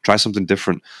all. Try something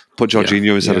different. Put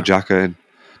Jorginho instead of Xhaka in.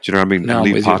 Do you know what I mean? No,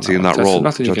 and leave Partey in that role.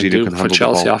 Nothing you can do for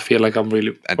Chelsea. I feel like I'm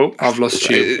really. I've lost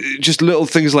you. Just little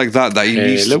things like that he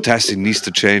needs to test. He needs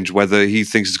to change. Whether he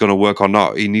thinks it's going to work or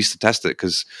not, he needs to test it,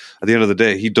 because at the end of the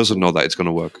day, he doesn't know that it's going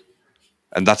to work,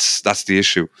 and that's the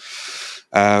issue.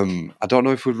 I don't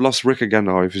know if we've lost Rick again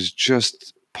or if he's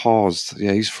just paused.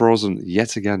 Yeah, he's frozen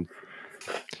yet again.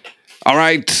 All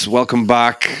right, welcome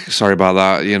back. Sorry about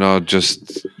that.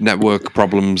 Just network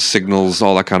problems, signals,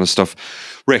 all that kind of stuff.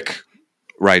 Rick.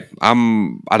 Right, I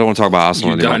don't want to talk about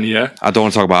Arsenal anymore. Done, yeah? I don't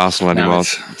want to talk about Arsenal anymore.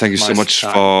 Thank you so much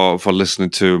for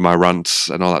listening to my rants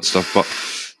and all that stuff. But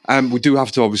we do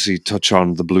have to obviously touch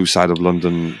on the blue side of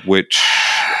London, which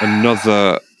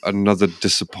another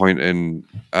disappointing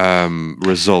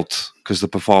result, because the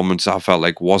performance I felt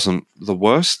like wasn't the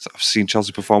worst. I've seen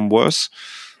Chelsea perform worse,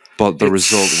 but the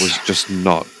result was just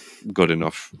not good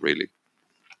enough, really.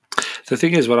 The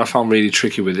thing is, what I found really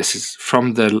tricky with this is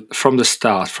from the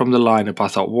start, from the lineup, I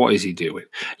thought, what is he doing?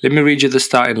 Let me read you the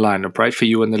starting lineup, right, for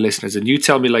you and the listeners, and you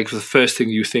tell me, like, the first thing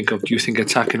you think of. Do you think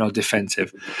attacking or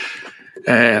defensive?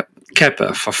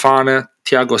 Kepa, Fofana,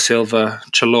 Thiago Silva,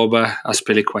 Chalobah,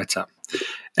 Azpilicueta,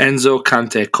 Enzo,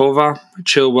 Kante, Kova,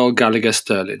 Chilwell, Gallagher,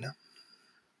 Sterling.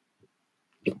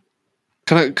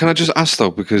 Can I just ask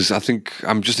though, because I think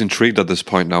I'm just intrigued at this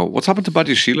point now. What's happened to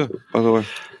Badiashile, by the way?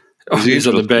 He's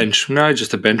on the bench. No,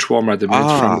 just a bench warmer at the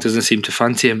minute. Frank doesn't seem to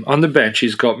fancy him. On the bench,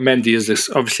 he's got Mendy as this,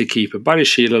 obviously, keeper.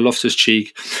 Badiashile,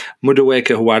 Loftus-Cheek, Madueke,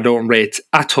 who I don't rate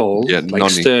at all. Yeah, like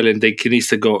Sterling, he needs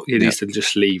to go. He needs to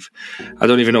just leave. I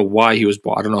don't even know why he was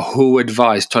bought. I don't know who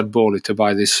advised Todd Bowley to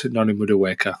buy this Noni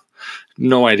Madueke.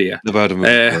 No idea. Never heard of him.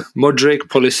 Mudryk,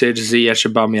 Pulisic, Ziyech,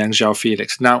 Aubameyang, João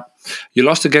Felix. Now, you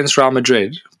lost against Real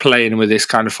Madrid playing with this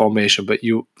kind of formation, but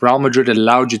Real Madrid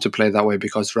allowed you to play that way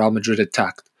because Real Madrid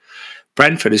attacked.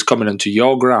 Brentford is coming onto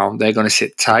your ground. They're going to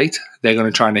sit tight. They're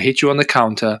going to try and hit you on the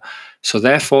counter. So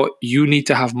therefore, you need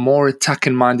to have more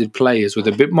attacking-minded players with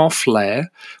a bit more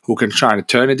flair who can try and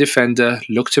turn a defender,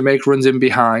 look to make runs in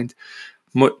behind.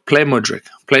 Play Mudryk,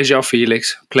 play João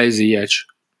Felix, play Ziyech.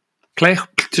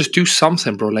 Just do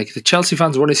something, bro. Like, the Chelsea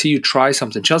fans want to see you try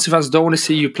something. Chelsea fans don't want to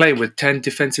see you play with 10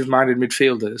 defensive-minded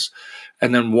midfielders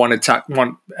and then one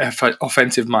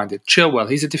offensive-minded. Chilwell,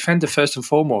 he's a defender first and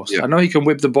foremost. Yeah. I know he can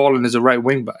whip the ball in as a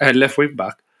left wing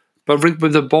back, but whip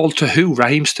the ball to who?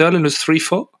 Raheem Sterling was 3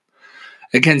 foot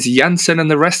against Janssen and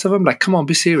the rest of them. Like, come on,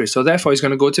 be serious. So therefore, he's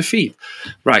going to go to feet,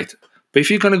 right? But if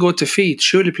you're going to go to feet,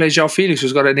 surely play João Felix,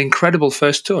 who's got an incredible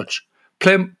first touch.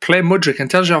 Play Mudryk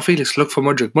and tell João Felix, look for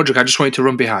Mudryk. Mudryk, I just want you to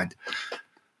run behind.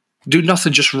 Do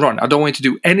nothing, just run. I don't want you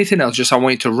to do anything else. Just I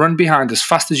want you to run behind as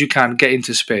fast as you can, get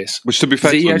into space. Which, to be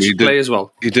fair, he did play as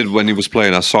well. He did when he was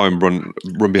playing. I saw him run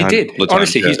behind. He did.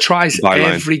 Honestly, he tries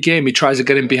every game. He tries to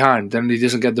get in behind. Then he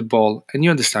doesn't get the ball, and you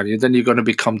understand. Then you're going to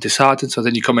become disheartened. So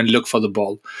then you come and look for the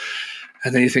ball,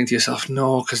 and then you think to yourself,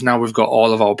 no, because now we've got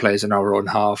all of our players in our own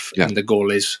half, and the goal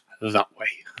is that way.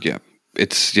 Yeah.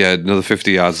 It's another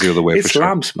 50 yards the other way. It's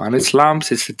Lamps, man. It's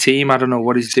Lamps. It's the team. I don't know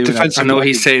what he's doing. I know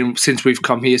he's saying since we've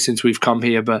come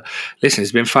here. But listen,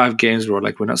 it's been 5 games, bro.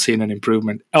 Like, we're not seeing an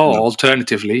improvement.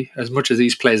 Alternatively, as much as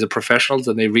these players are professionals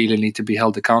and they really need to be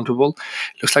held accountable,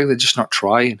 it looks like they're just not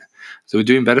trying. They were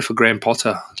doing better for Graham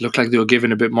Potter. It looked like they were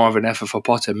giving a bit more of an effort for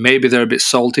Potter. Maybe they're a bit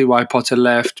salty why Potter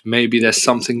left. Maybe there's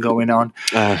something going on.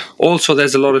 Also,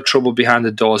 there's a lot of trouble behind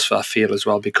the doors, I feel, as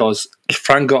well, because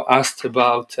Frank got asked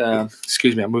about...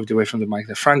 excuse me, I moved away from the mic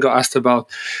there. Frank got asked about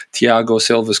Thiago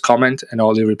Silva's comment, and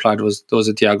all he replied was, those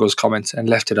are Thiago's comments, and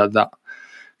left it at that.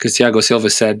 Because Thiago Silva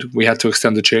said, we had to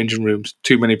extend the changing rooms.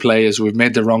 Too many players. We've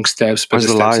made the wrong steps, but the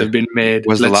steps have been made.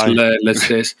 Let's learn. Let's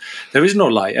this. There is no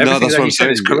lie. Everything that he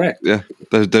said is correct. Yeah,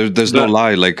 there's no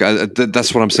lie. Like,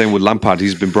 that's what I'm saying with Lampard.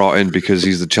 He's been brought in because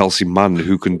he's the Chelsea man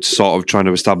who can sort of trying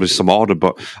to establish some order.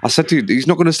 But I said to you, he's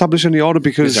not going to establish any order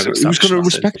because who's going to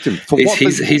respect him? For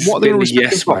he's been the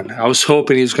yes man. I was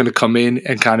hoping he was going to come in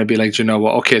and kind of be like, you know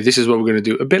what? Okay, this is what we're going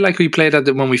to do. A bit like we played at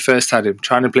when we first had him,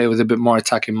 trying to play with a bit more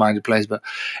attacking-minded players, but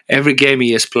every game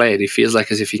he has played, he feels like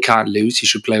as if he can't lose, he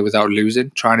should play without losing,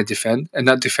 trying to defend. And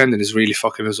that defending is really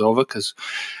fucking us over because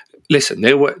listen,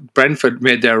 Brentford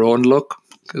made their own luck.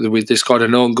 They scored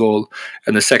an own goal,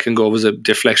 and the second goal was a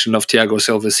deflection of Thiago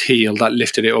Silva's heel that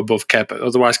lifted it above Kepa.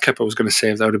 Otherwise, Kepa was going to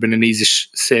save. That would have been an easy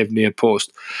save near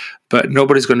post. But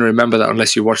nobody's going to remember that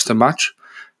unless you watch the match.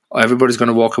 Everybody's going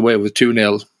to walk away with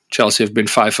 2-0. Chelsea have been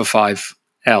 5 for 5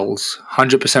 L's.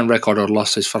 100% record on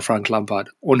losses for Frank Lampard.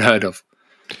 Unheard of.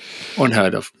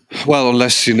 Well,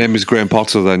 unless your name is Graham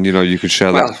Potter, then you could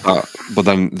share that. But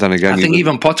then again, I think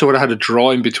even Potter would have had a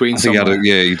draw in between. He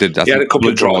did. He had a couple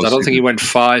of draws. I don't think he went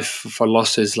 5 for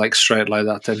losses straight like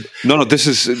that. And no. This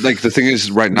is the thing is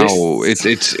right now.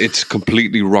 It's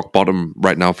completely rock bottom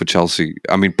right now for Chelsea.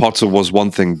 I mean, Potter was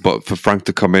one thing, but for Frank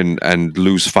to come in and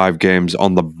lose 5 games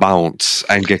on the bounce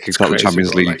and get kicked out of the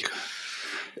Champions League,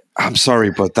 I'm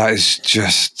sorry, but that is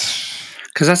just.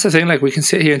 Because that's the thing, we can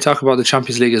sit here and talk about the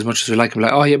Champions League as much as we like. I'm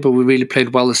oh yeah, but we really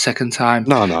played well the second time.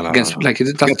 No. Against,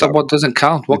 that's what doesn't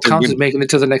count. What counts is making it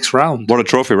to the next round. What a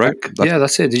trophy, right?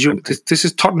 That's it. This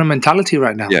is Tottenham mentality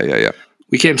right now. Yeah.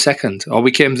 We came second, or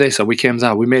we came this, or we came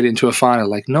that. We made it into a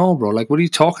final. No, bro. What are you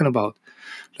talking about?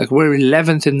 We're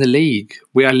 11th in the league.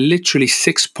 We are literally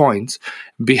 6 points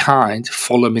behind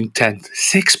Fulham in 10th.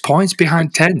 6 points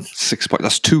behind 10th. 6 points.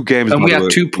 That's 2 games. And we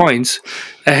had 2 points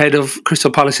ahead of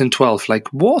Crystal Palace in 12th.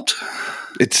 What?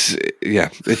 It's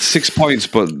 6 points,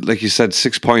 but like you said,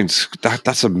 6 points.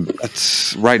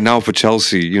 That's right now for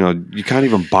Chelsea. You can't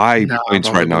even buy points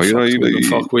right now.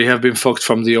 We have been fucked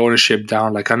from the ownership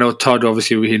down. I know Todd,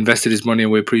 obviously, he invested his money,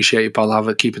 and we appreciate you,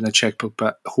 Paul, keeping the checkbook.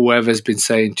 But whoever's been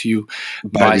saying to you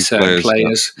buy certain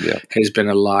players has been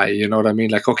a lie. You know what I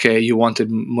mean? Okay, you wanted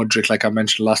Mudryk, like I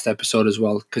mentioned last episode as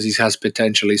well, because he has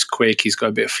potential. He's quick. He's got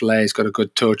a bit of flair. He's got a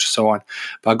good touch, so on.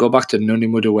 But I go back to Nuni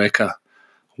Madueke.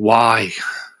 Why?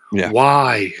 Yeah.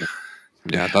 Why?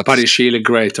 Yeah, Paddy Sheila,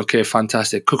 great. Okay,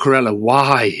 fantastic. Cucurella,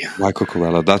 why? Why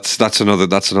Cucurella? That's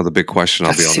another big question.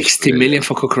 I'll be honest. 60 million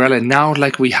for Cucurella. Now,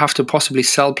 we have to possibly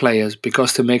sell players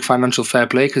because to make financial fair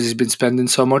play, because he's been spending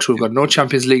so much. We've got no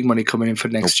Champions League money coming in for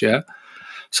next year.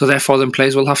 So therefore, then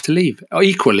players will have to leave.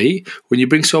 Equally, when you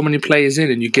bring so many players in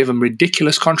and you give them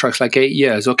ridiculous contracts 8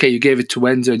 years, okay, you gave it to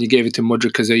Wenzel and you gave it to Mudryk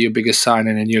because they're your biggest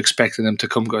signing and you're expecting them to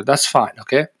come good. That's fine,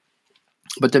 okay?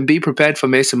 But then be prepared for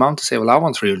Mason Mount to say, well, I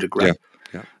want 300 grand.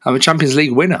 Yeah. I'm a Champions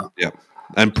League winner. Yeah.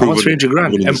 And proven, I want 300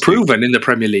 grand. And proven in the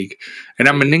Premier League. And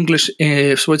I'm an English,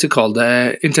 what's it called?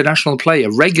 International player,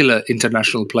 regular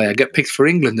international player. I get picked for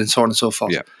England and so on and so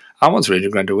forth. Yeah. I want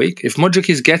 300 grand a week. If Mudryk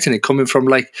is getting it coming from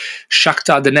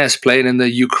Shakhtar Donetsk playing in the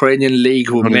Ukrainian league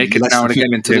who make it now and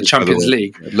again into the Champions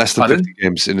League. Less than 50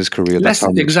 games in his career.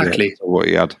 Exactly. What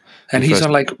he had. And he's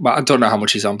on I don't know how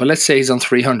much he's on, but let's say he's on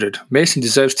 300. Mason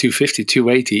deserves 250,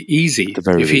 280, easy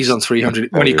if he's on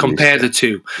 300. When you compare the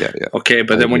two. Yeah. Okay,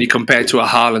 but then when you compare it to a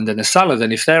Haaland and a Salah,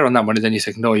 then if they're on that money, then you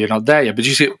think, no, you're not there yet. But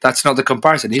you see, that's not the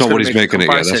comparison. That's not what he's making it.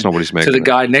 Yeah, that's not what he's making to the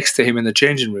guy next to him in the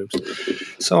changing rooms.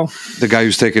 So the guy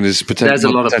who's taking his potential. There's a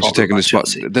lot of taking his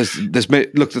spot.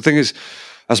 Look, the thing is,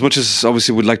 as much as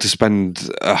obviously we'd like to spend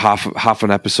half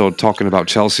an episode talking about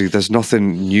Chelsea, there's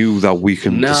nothing new that we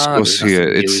can discuss here.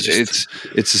 It's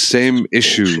the same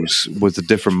issues with a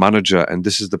different manager, and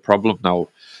this is the problem now.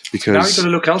 Because now you're going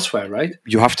to look elsewhere, right?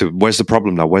 You have to. Where's the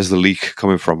problem now? Where's the leak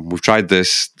coming from? We've tried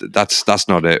this. That's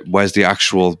not it. Where's the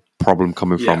actual problem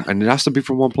coming from? And it has to be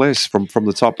from one place, from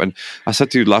the top. And I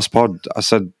said to you last pod, I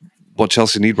said what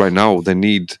Chelsea need right now, they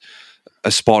need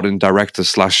a sporting director / a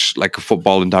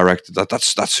footballing director.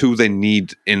 That's who they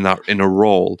need in a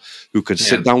role, who could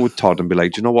sit down with Todd and be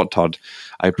like, do you know what, Todd?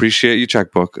 I appreciate your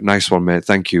checkbook. Nice one, mate.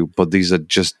 Thank you. But these are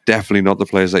just definitely not the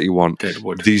players that you want.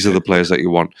 These are the players that you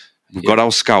want. We've got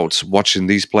our scouts watching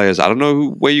these players. I don't know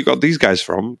where you got these guys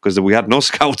from, because we had no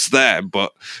scouts there,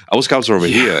 but our scouts are over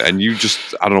here, and you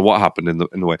just, I don't know what happened in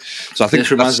the way. So I think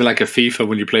this reminds me like a FIFA,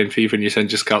 when you play in FIFA and you send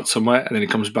your scout somewhere, and then he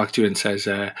comes back to you and says,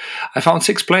 I found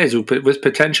 6 players with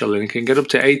potential and can get up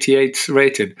to 88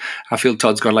 rated. I feel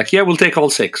Todd's gone we'll take all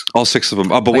 6. All 6 of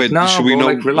them. Oh, but wait, should we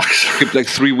know? Relax. Give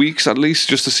 3 weeks at least,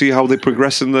 just to see how they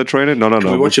progress in their training? No.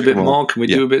 Can we watch a bit more? Can we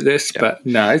do a bit of this? Yeah. But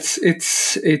no,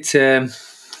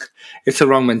 it's the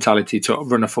wrong mentality to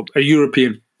run a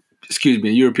European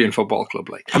football club.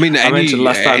 I mean, I mentioned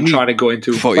last time, trying to go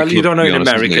into. Well, you don't know in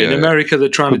America. In America, they're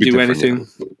trying to do anything.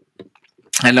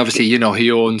 And obviously,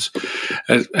 he owns,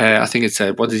 I think it's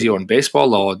what does he own?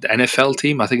 Baseball or the NFL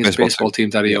team? I think it's baseball team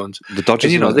that he owns. The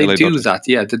Dodgers. And, they LA do Dodgers. that.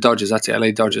 Yeah, the Dodgers. That's it,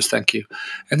 LA Dodgers. Thank you.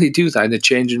 And they do that in the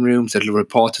changing rooms. The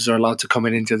reporters are allowed to come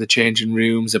into the changing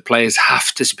rooms. The players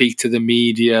have to speak to the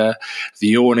media.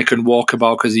 The owner can walk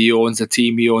about because he owns the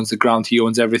team. He owns the ground. He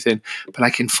owns everything. But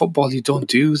like in football, you don't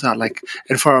do that. Like,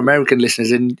 and for our American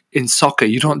listeners, in soccer,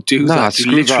 you don't do that.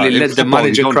 You literally let the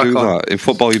manager crack on. In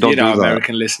football, you don't do that.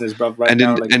 American listeners, bro. Right and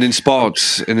now, in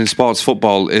sports,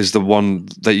 football is the one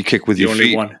that you kick with your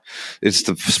feet. One. It's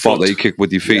the sport that you kick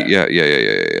with your feet. Yeah.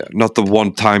 Not the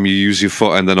one time you use your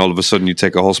foot and then all of a sudden you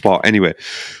take a whole sport. Anyway,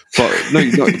 but no,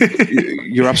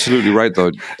 you're absolutely right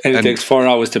though. And it takes 4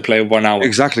 hours to play 1 hour.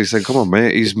 Exactly. It's like, come on,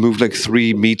 mate. He's moved like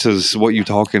 3 meters. What are you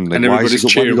talking? Like, and everybody's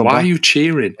cheering. Why are you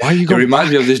cheering? Why are you? It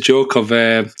reminds me of this joke of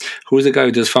who's the guy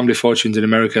who does Family Fortunes in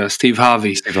America? Steve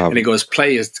Harvey. And he goes,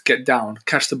 players get down,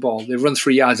 catch the ball. They run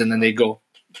 3 yards and then they go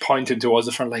pointing towards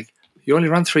the front like, you only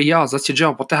ran 3 yards. That's your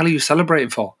job. What the hell are you celebrating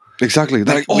for? Exactly.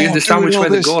 Like, we understand which way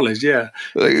the goal is. Yeah.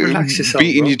 Like, relax yourself.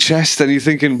 Beating your chest and you're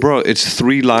thinking, bro, it's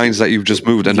 3 lines that you've just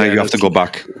moved and now you have to go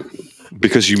back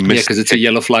because you missed. Yeah, because it's a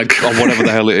yellow flag or whatever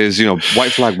the hell it is.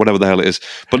 White flag, whatever the hell it is.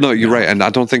 But no, you're right. And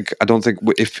I don't think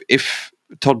if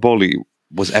Todd Bowley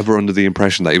was ever under the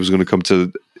impression that he was going to come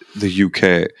to the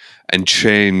UK and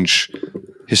change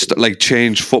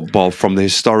football from the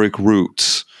historic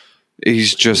roots.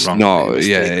 He's just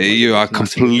you are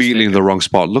completely in the wrong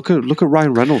spot. Look at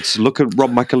Ryan Reynolds. Look at Rob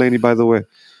McElhenney, by the way.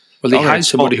 Well, they hired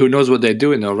somebody who knows what they're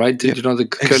doing, though, right? Did you know the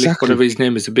curly, whatever his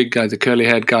name is, the big guy, the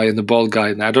curly-haired guy, and the bald guy?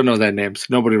 I don't know their names.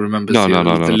 Nobody remembers the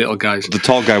little guys. The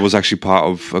tall guy was actually part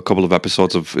of a couple of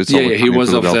episodes of It's Always Sunny in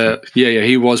Philadelphia.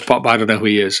 He was part, but I don't know who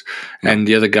he is. Yeah. And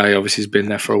the other guy obviously has been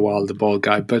there for a while, the bald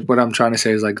guy. But what I'm trying to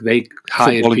say is like they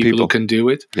hired people who can do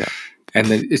it. Yeah. And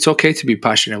it's okay to be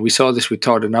passionate. We saw this with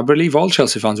Todd, and I believe all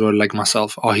Chelsea fans were like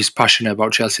myself. Oh, he's passionate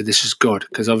about Chelsea. This is good.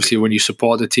 Because obviously when you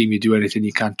support the team, you do anything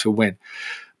you can to win.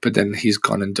 But then he's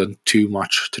gone and done too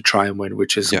much to try and win,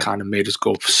 which has kind of made us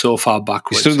go so far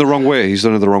backwards. He's done it the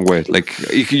wrong way. Like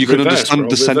you can understand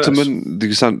the sentiment.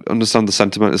 You can understand the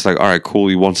sentiment. It's like, all right, cool.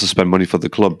 He wants to spend money for the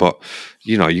club, but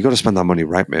you got to spend that money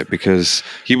right, mate. Because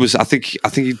he was, I think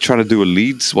he's trying to do what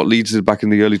Leeds did back in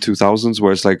the early 2000s,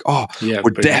 where it's like, we're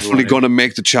definitely going to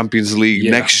make the Champions League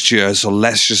next year, so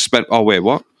let's just spend. Oh wait,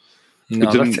 what? No,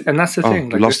 that's the thing.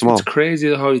 Like, it's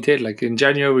crazy how he did. Like in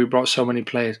January, we brought so many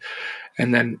players.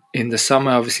 And then in the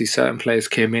summer, obviously, certain players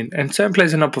came in. And certain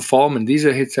players are not performing. These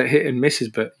are hit and misses.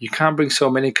 But you can't bring so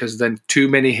many because then too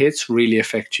many hits really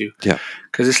affect you. Yeah.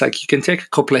 Because it's like you can take a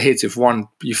couple of hits if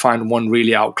you find one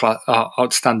really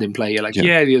outstanding player. You're like,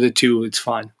 the other two, it's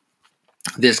fine.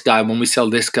 This guy, when we sell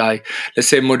this guy, let's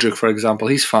say Mudryk, for example,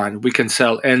 he's fine. We can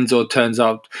sell Enzo, turns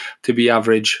out to be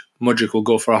average. Mudryk will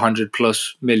go for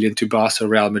 100+ million to Barca,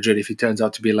 Real Madrid if he turns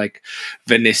out to be like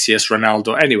Vinicius,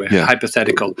 Ronaldo. Anyway,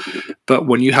 hypothetical. But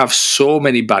when you have so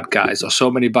many bad guys or so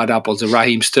many bad apples,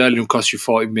 Raheem Sterling who cost you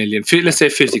 40 million, let's say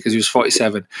 50 because he was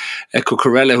 47,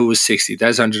 Cucurella who was 60,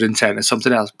 there's 110 and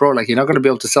something else. Bro, like you're not going to be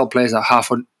able to sell players at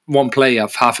one player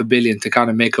of $500 million to kind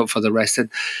of make up for the rest.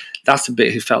 And that's the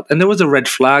bit he felt. And there was a red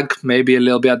flag maybe a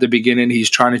little bit at the beginning.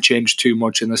 He's trying to change too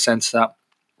much in the sense that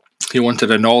he wanted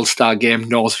an all-star game,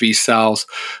 North v South.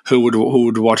 Who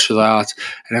would watch that?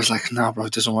 And I was like, no, bro,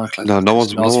 it doesn't work like that.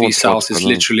 North v South is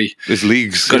literally it's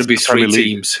leagues. It's got to be 3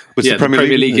 teams. The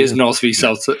Premier League is North v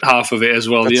South, half of it as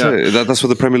well. That's what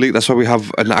the Premier League. That's why we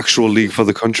have an actual league for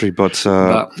the country. But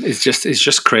it's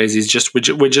just crazy. It's just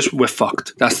we're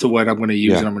fucked. That's the word I'm going to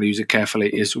use, and I'm going to use it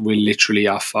carefully. Is we literally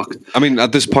are fucked. I mean,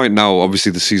 at this point now,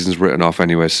 obviously the season's written off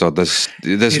anyway. So there's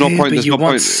no point. There's you no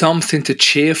want point. Something to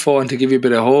cheer for and to give you a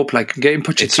bit of hope. Like getting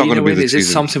Pochettino in, is it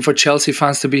something for Chelsea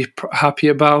fans to be happy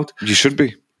about? You should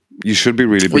be. You should be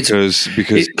really because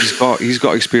he's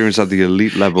got experience at the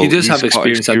elite level. He does have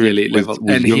experience at the elite level,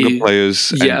 with younger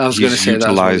players. Yeah, I was going to say that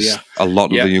as well, a lot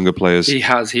of the younger players. He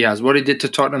has. What he did to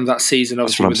Tottenham that season,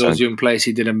 obviously with those young players,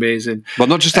 he did amazing. But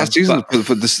not just that season,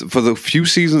 for the few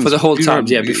seasons, for the whole time.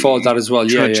 Before that as well.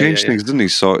 Changed things, didn't he?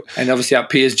 So and obviously at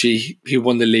PSG, he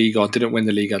won the league or didn't win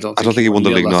the league. I don't think he won the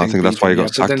league. No, I think that's why he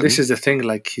got sacked. But then this is the thing: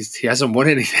 like he hasn't won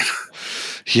anything.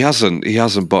 He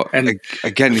hasn't. But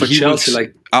again, for Chelsea,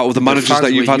 like out of the managers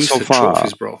that you've had so far,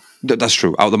 trophies, bro. That's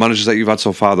true. Out of the managers that you've had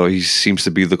so far, though, he seems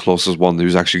to be the closest one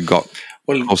who's actually got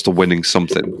close to winning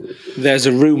something. There's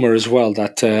a rumor as well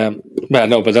that,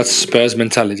 but that's Spurs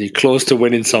mentality, close to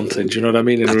winning something. Do you know what I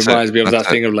mean? It reminds me of that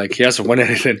thing of like he hasn't won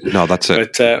anything. No, that's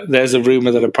it. But there's a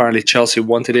rumor that apparently Chelsea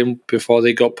wanted him before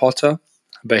they got Potter.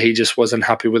 but he just wasn't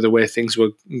happy with the way things were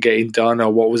getting done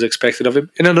or what was expected of him.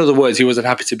 In other words, he wasn't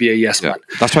happy to be a yes man.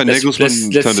 That's why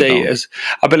Nagelsmann turned it down.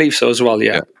 I believe so as well,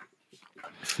 yeah.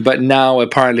 But now,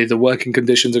 apparently, the working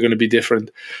conditions are going to be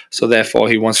different. So, therefore,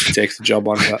 he wants to take the job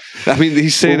on that. I mean,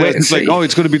 he's saying it's like,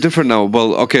 it's going to be different now.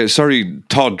 Well, okay, sorry,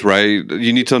 Todd, right?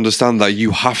 You need to understand that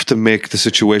you have to make the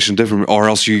situation different or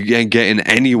else you ain't getting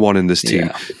anyone in this team.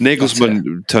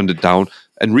 Nagelsmann turned it down.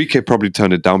 Enrique probably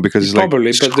turned it down because he's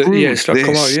probably, like, it's not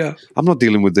come out, I'm not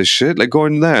dealing with this shit. Like,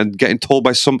 going there and getting told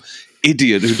by some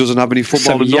idiot who doesn't have any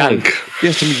football knowledge.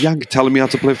 Yeah, some yank telling me how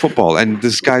to play football. And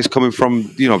this guy's coming from,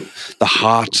 the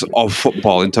heart of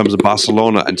football in terms of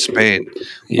Barcelona and Spain.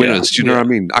 Winners, do you know what I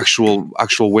mean?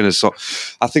 Actual winners. So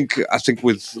I think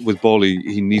with Bowley,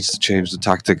 he needs to change the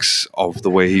tactics of the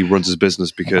way he runs his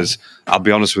business, because I'll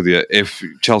be honest with you, if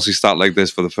Chelsea start like this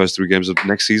for the first 3 games of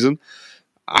next season,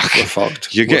 we're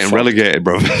fucked. You're getting relegated,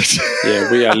 bro.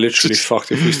 Yeah, we are literally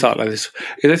fucked if we start like this.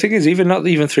 The thing is, not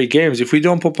even 3 games, if we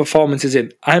don't put performances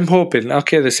in, I'm hoping,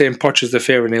 they're saying Poch is the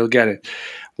fair and he'll get it.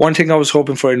 One thing I was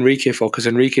hoping for Enrique because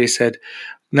Enrique said,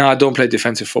 no, I don't play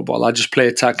defensive football. I just play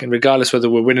attack. And regardless whether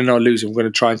we're winning or losing, we're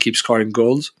going to try and keep scoring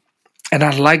goals. And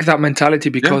I like that mentality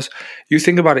because you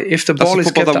think about it, if the ball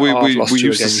is kept that we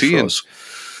used to see.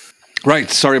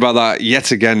 Right, sorry about that. Yet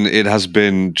again, it has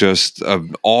been just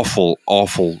an awful,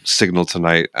 awful signal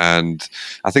tonight. And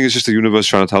I think it's just the universe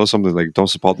trying to tell us something like, don't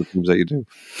support the teams that you do.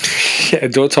 Yeah,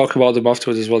 don't talk about them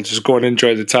afterwards as well. Just go and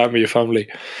enjoy the time with your family.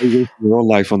 Your own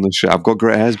life on this shit. I've got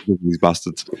great hairs because of these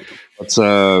bastards. But,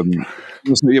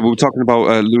 we were talking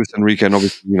about Luis Enrique, and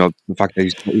obviously, the fact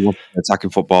that he wants to attacking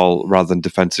football rather than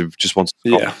defensive, just wants to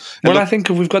score. Yeah. Well, I think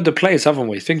we've got the players, haven't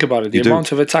we? Think about it. The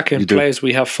amount of attacking players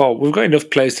we have for. We've got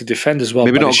enough players to defend as well.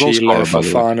 Maybe not a goal scorer,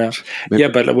 Fofana. Yeah,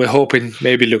 but we're hoping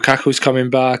maybe Lukaku's coming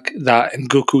back, that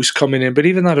Nguku's coming in. But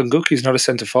even that Nguku's not a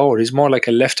centre forward. He's more like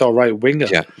a left or right winger.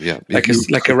 Yeah.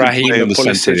 Like a Raheem or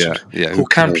Pulisic, who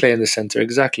can play in the centre,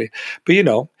 exactly.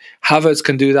 But, Havertz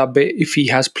can do that bit if he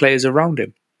has players around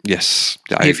him. Yes.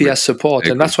 If he has support.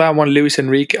 And that's why I want Luis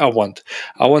Enrique. I want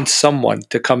someone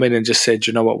to come in and just say, do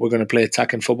you know what, we're going to play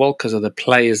attacking football because of the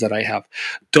players that I have.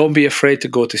 Don't be afraid to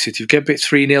go to City. If you get beat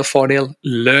 3-0, 4-0,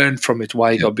 learn from it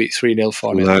why you got beat 3-0,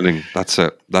 4-0. Learning. That's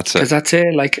it. Because that's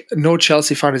it. Like, no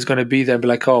Chelsea fan is going to be there and be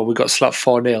like, we got slapped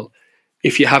 4-0.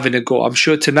 If you're having a go, I'm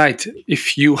sure tonight,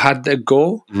 if you had a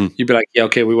go, you'd be like, yeah,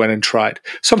 okay, we went and tried.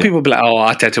 Some people be like,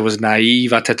 Arteta was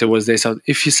naive, Arteta was this.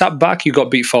 If you sat back, you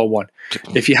got beat 4-1.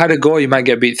 If you had a go, you might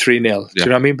get beat 3-0. Do you know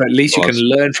what I mean? But at least you can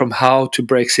learn from how to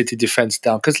break City defence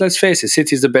down. Because let's face it,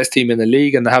 City is the best team in the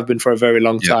league and they have been for a very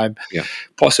long time. Yeah.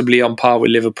 Possibly on par with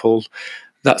Liverpool.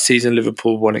 That season,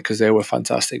 Liverpool won it because they were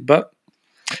fantastic. But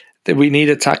we need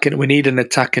an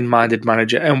attacking minded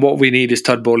manager, and what we need is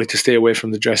Todd Bowley to stay away from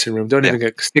the dressing room. Don't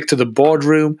even stick to the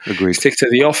boardroom. Agreed. Stick to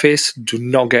the office. Do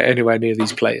not get anywhere near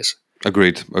these players.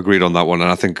 Agreed on that one, and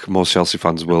I think most Chelsea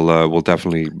fans will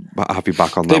definitely have you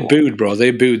back on that. They booed, bro. They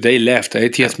booed. They left.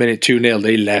 80th minute, 2-0.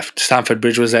 They left. Stamford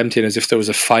Bridge was empty, as if there was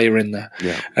a fire in there.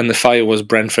 Yeah. And the fire was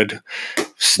Brentford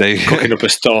cooking up a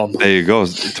storm. There you go.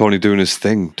 Tony doing his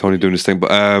thing.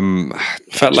 But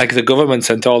felt like the government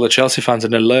sent all the Chelsea fans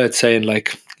an alert saying,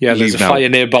 like, yeah, there's a fire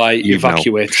nearby.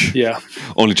 Evacuate. Yeah.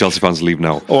 Only Chelsea fans leave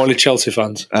now. Only Chelsea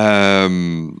fans.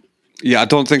 Yeah,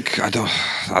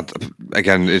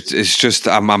 again, it's just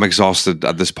I'm exhausted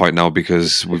at this point now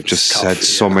because we've just said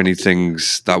so many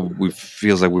things that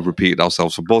feels like we've repeated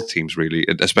ourselves for both teams, really,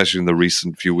 especially in the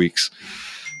recent few weeks.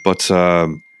 But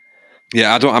in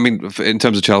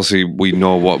terms of Chelsea, we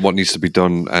know what needs to be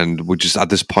done, and we're just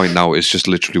at this point now. It's just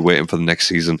literally waiting for the next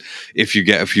season. If you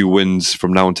get a few wins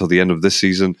from now until the end of this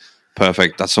season,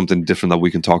 perfect. That's something different that we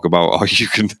can talk about. Or you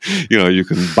can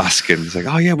bask in. It's like,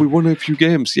 oh yeah, we won a few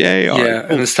games. Yay. Yeah,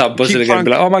 right. And then start buzzing again.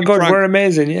 Be like, oh my God, we're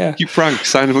amazing. Yeah. Keep Frank,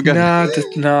 sign him again.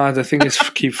 The thing is,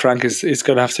 keep Frank it's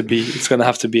gonna have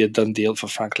to be a done deal for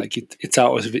Frank. Like it's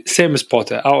out of it. Same as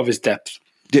Potter, out of his depth.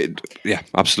 Yeah,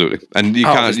 absolutely. And you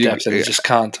out can't of his depth, and he just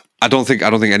can't. I don't think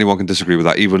anyone can disagree with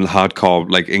that. Even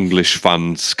hardcore English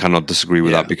fans cannot disagree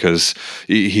with that because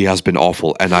he has been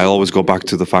awful. And I always go back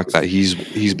to the fact that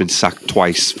he's been sacked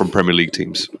twice from Premier League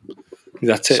teams.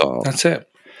 That's it. That's it.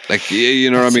 Like,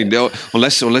 you know what I mean?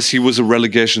 Unless he was a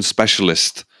relegation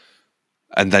specialist.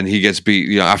 And then he gets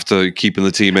beat, after keeping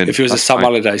the team in. If he was a Sam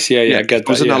Allardyce, I get that. If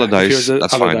he was an Allardyce,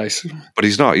 that's fine. But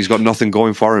he's not. He's got nothing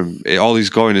going for him. All he's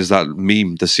going is that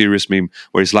meme, the serious meme,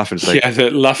 where he's laughing. It's like,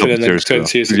 laughing and then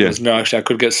turns serious and goes, no, actually, I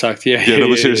could get sacked.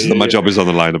 Seriously, my job is on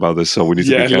the line about this, so we need to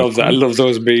be careful. I love that. I love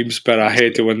those memes, but I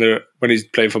hate it when when he's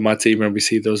playing for my team and we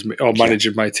see those, or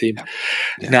managing my team.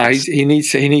 He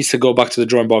needs to go back to the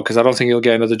drawing board, because I don't think he'll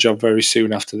get another job very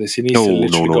soon after this. He needs to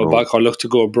literally go back, or look to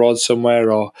go abroad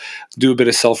somewhere, or do a bit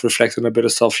of self-reflecting, a bit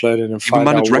of self-learning, and find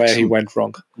out where he went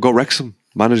wrong. Go Wrexham.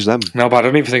 Manage them. No, but I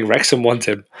don't even think Wrexham want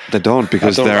him. They don't,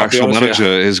 because their actual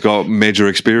manager has got major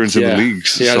experience in the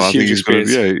leagues. So I think he's going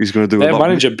to do a lot. Their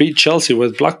manager beat Chelsea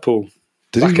with Blackpool.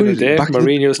 Back in the day,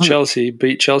 Mourinho's Chelsea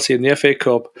beat Chelsea in the FA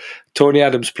Cup. Tony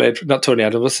Adams played, not Tony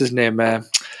Adams, what's his name?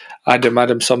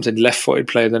 Adam something, left-footed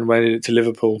player, then went to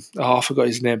Liverpool. Oh, I forgot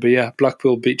his name, but yeah,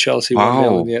 Blackpool beat Chelsea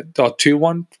 1-0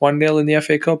 2-1, 1-0 in the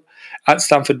FA Cup at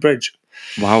Stamford Bridge.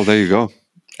 Wow, there you go.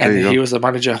 He was the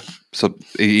manager. So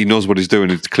he knows what he's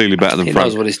doing. It's clearly better than Frank. He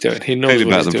knows what he's doing. He knows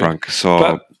clearly better than Frank. So,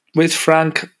 but with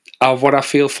Frank, what I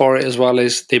feel for it as well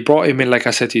is they brought him in, like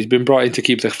I said, he's been brought in to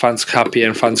keep the fans happy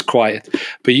and fans quiet.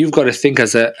 But you've got to think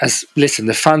listen,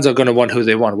 the fans are going to want who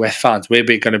they want. We're fans. We're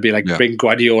going to be like, bring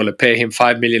Guardiola, pay him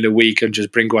 $5 million a week and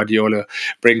just bring Guardiola,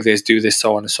 bring this, do this,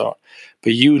 so on and so on.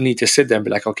 But you need to sit there and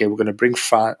be like, okay, we're going to bring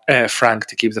Frank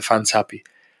to keep the fans happy.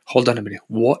 Hold on a minute.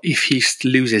 What if he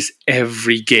loses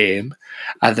every game?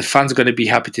 Are the fans going to be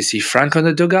happy to see Frank on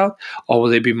the dugout, or will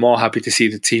they be more happy to see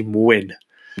the team win?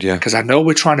 Yeah. Because I know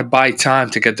we're trying to buy time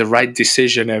to get the right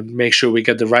decision and make sure we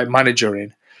get the right manager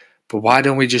in. But why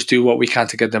don't we just do what we can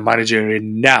to get the manager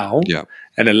in now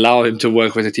and allow him to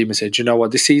work with the team and say, do you know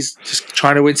what? This is just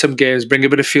trying to win some games, bring a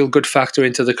bit of feel-good factor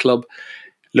into the club.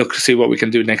 Look, see what we can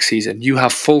do next season. You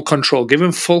have full control. Give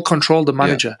him full control, the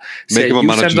manager. Say,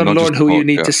 you send on loan who you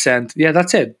need to send. Yeah,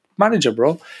 that's it. Manager,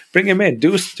 bro. Bring him in.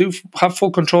 Do have full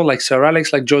control like Sir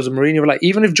Alex, like Jose Mourinho. Like,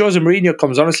 even if Jose Mourinho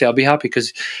comes, honestly, I'll be happy,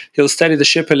 because he'll steady the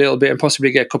ship a little bit and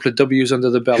possibly get a couple of W's under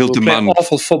the belt. He'll demand play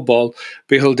awful football,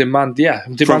 but he'll demand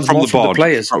from the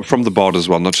players. From the board as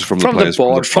well, not just from the players.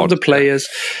 From the players.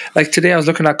 Like today, I was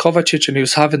looking at Kovacic and he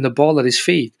was having the ball at his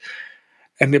feet.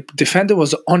 And the defender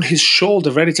was on his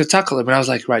shoulder, ready to tackle him. And I was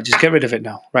like, right, just get rid of it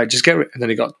now. Right, just get rid. And then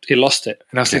he lost it.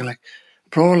 And I was thinking, like,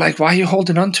 bro, like, why are you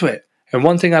holding on to it? And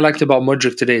one thing I liked about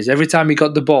Mudryk today is every time he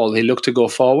got the ball, he looked to go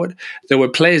forward. There were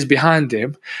players behind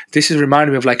him. This is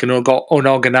reminding me of like an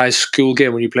unorganized school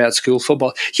game when you play at school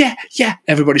football. Yeah.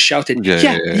 Everybody shouting.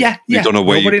 Yeah.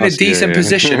 Nobody in a decent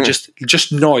position.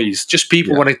 Just noise. Just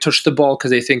people when they touch the ball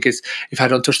because they think if I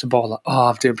don't touch the ball, like,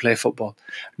 I didn't play football.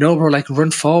 No, bro, like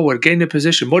run forward, gain the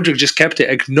position. Mudryk just kept it,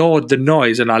 ignored the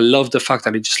noise, and I love the fact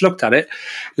that he just looked at it.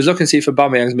 He was looking to see if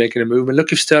Aubameyang's making a movement.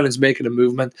 Look if Sterling's making a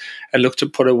movement, and look to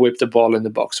whip the ball in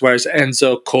the box. Whereas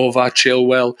Enzo, Kovac,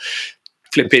 Chilwell,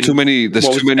 flipping. There's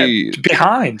too many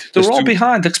behind. They're all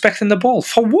behind, expecting the ball.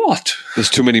 For what? There's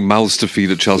too many mouths to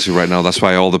feed at Chelsea right now. That's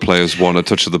why all the players want a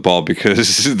touch of the ball,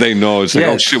 because they know it's like,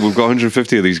 oh shit, we've got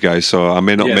 150 of these guys, so I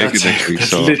may not make it next week.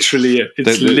 That's literally it.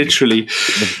 It's literally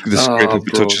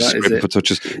the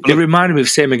touches. It reminded me of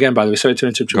same again, by the way. Sorry to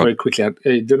interrupt you very quickly.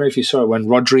 I don't know if you saw it when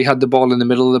Rodri had the ball in the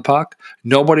middle of the park.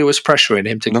 Nobody was pressuring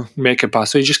him to make a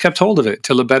pass, so he just kept hold of it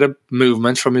till a better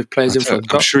movement from his players in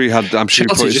front. I'm sure he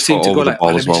put his foot over the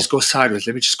ball as well. Just go sideways.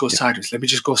 Let me just go sideways. Let me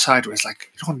just go sideways. Like,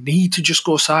 you don't need to just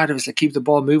go sideways. Like, keep the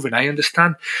ball moving. I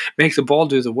understand. Make the ball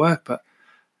do the work, but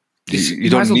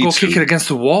you might as well go kick it against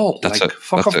the wall.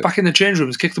 Fuck off back in the change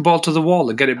rooms, kick the ball to the wall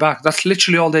and get it back. That's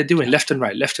literally all they're doing, left and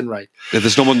right. Yeah,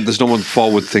 there's no one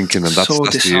forward thinking, and that's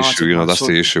the issue. That's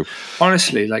the issue.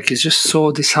 Honestly, like, it's just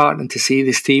so disheartening to see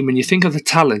this team. And you think of the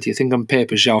talent, you think on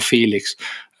paper, João Felix,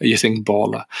 you think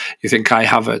baller. You think Kai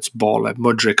Havertz, baller.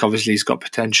 Mudryk, obviously, he's got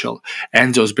potential.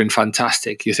 Enzo's been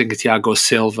fantastic. You think of Thiago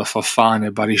Silva,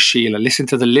 Fofana, Barry Sheila. Listen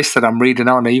to the list that I'm reading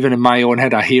out, and even in my own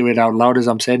head, I hear it out loud as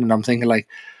I'm saying, and I'm thinking, like,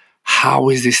 how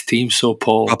is this team so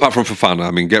poor? Apart from Fofana, I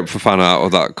mean, get Fofana out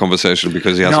of that conversation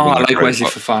because he hasn't been that great. Wesley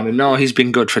Fofana. No, he's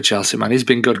been good for Chelsea, man. He's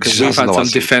been good because we've had some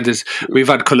defenders. We've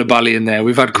had Koulibaly in there.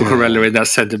 We've had Cucurella in that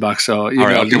centre back. So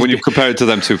when you compare it to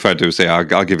them two, fair do say, I'll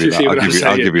give you that.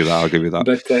 I'll give you that.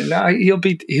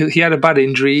 But he had a bad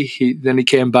injury. Then he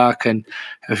came back and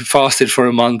fasted for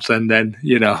a month, and then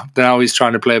now he's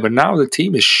trying to play. But now the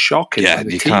team is shocking. Yeah,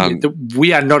 you can't.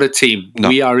 We are not a team. No,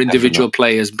 we are individual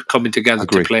players coming together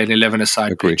to play an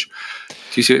 11-a-side pitch.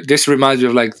 You see, this reminds me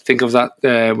of think of that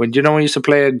when you used to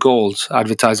play goals,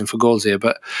 advertising for goals here,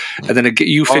 and then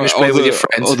you finish playing with your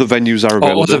friends. Other venues are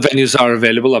available. Other venues are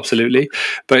available, absolutely.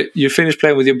 But you finish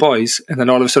playing with your boys, and then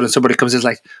all of a sudden somebody comes in, it's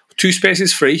like 2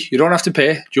 spaces free. You don't have to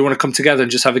pay. Do you want to come together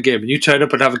and just have a game? And you turn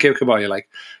up and have a game. Come on, you're like,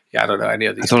 Yeah, I don't know any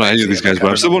of these guys. I don't know any of these guys,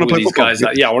 but I still want to play football.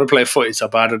 Yeah, I want to play footy so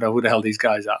bad. I don't know who the hell these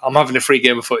guys are. I'm having a free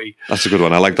game of footy. That's a good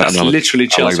one. I like that That's analogy. Literally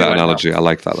Chelsea. I like that analogy. I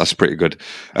like that. That's pretty good.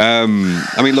 I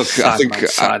mean, look, I think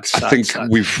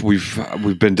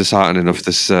we've been disheartened enough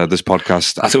this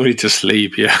podcast. I think we need to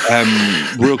sleep. Yeah.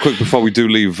 Real quick before we do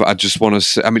leave, I just want to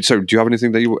say, I mean, so do you have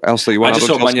anything else that you want to add? I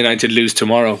just hope Man United lose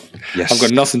tomorrow. Yes. I've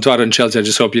got nothing to add on Chelsea. I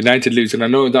just hope United lose, and I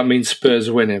know that means Spurs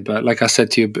winning. But like I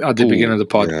said to you at the beginning of the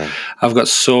pod, I've got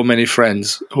so many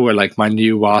friends who are like my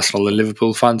new Arsenal and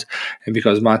Liverpool fans, and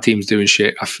because my team's doing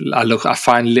shit, I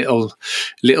find little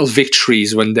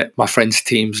victories when my friends'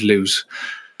 teams lose.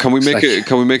 Can we make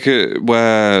it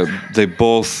where they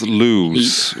both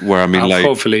lose? Where I mean, like,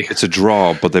 hopefully it's a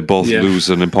draw, but they both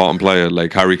lose an important player.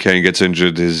 Like Harry Kane gets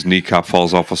injured, his kneecap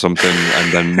falls off or something,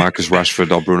 and then Marcus Rashford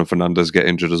or Bruno Fernandes get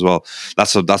injured as well.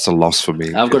 That's a loss for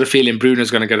me. I've got a feeling Bruno's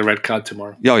going to get a red card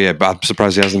tomorrow. Yeah, but I'm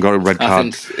surprised he hasn't got a red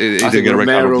card. He didn't get a red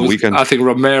card over the weekend. I think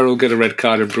Romero will get a red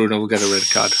card and Bruno will get a red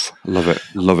card.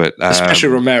 Love it. Especially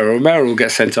Romero. Romero will get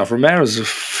sent off. Romero's a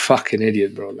fucking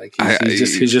idiot, bro. Like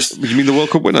he's just. You mean the World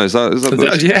Cup winner? Is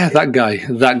that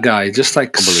that guy, just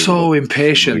like so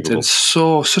impatient and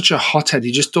such a hothead.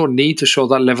 You just don't need to show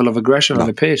that level of aggression on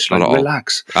the pitch. Like,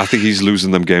 relax. I think he's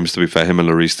losing them games. To be fair, him and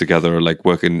Lloris together are like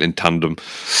working in tandem.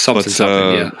 Something's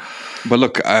happening. But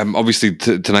look, obviously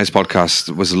tonight's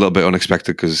podcast was a little bit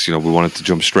unexpected because we wanted to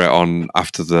jump straight on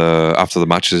after the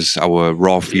matches, our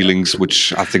raw feelings,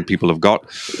 which I think people have got,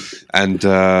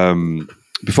 and.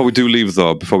 Before we do leave,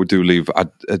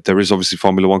 there is obviously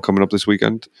Formula One coming up this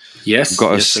weekend. Yes. We've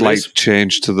got a slight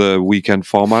change to the weekend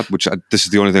format, which this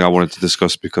is the only thing I wanted to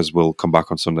discuss because we'll come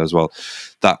back on Sunday as well.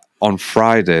 That on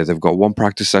Friday, they've got one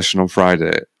practice session on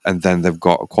Friday, and then they've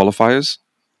got qualifiers.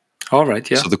 All right,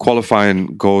 yeah. So the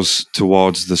qualifying goes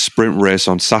towards the sprint race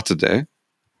on Saturday.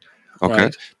 Okay.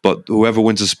 Right. But whoever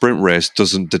wins the sprint race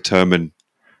doesn't determine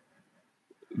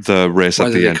the race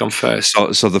at the end. Come first?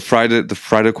 So the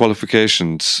Friday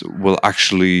qualifications will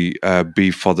actually be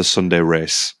for the Sunday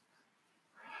race.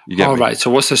 You get me? Right.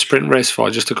 So what's the sprint race for?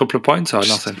 Just a couple of points or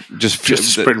nothing? Just a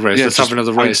sprint race. Let's have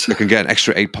another race. They can get an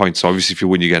extra 8 points. So obviously, if you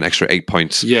win, you get an extra 8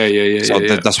 points. Yeah. So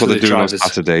that's what they're doing on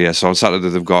Saturday. Yeah. So on Saturday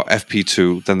they've got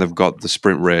FP2, then they've got the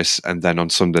sprint race, and then on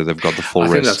Sunday they've got the full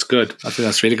race. I think that's good. I think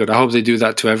that's really good. I hope they do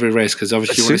that to every race because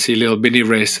obviously you want to see a little mini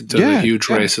race to a huge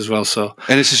race as well. So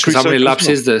and it's a street. How many laps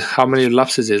is there? How many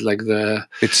laps is it? Like the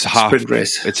sprint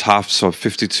race? It's half. So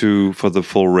 52 for the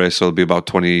full race. So it'll be about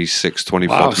 26,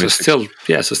 24. Wow.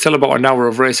 So still about an hour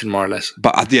of racing more or less.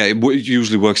 But it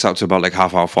usually works out to about like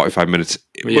half hour, 45 minutes.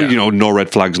 Yeah. No red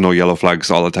flags, no yellow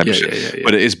flags, all that type of shit. Yeah.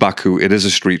 But it is Baku. It is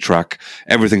a street track.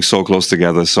 Everything's so close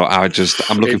together. So I'm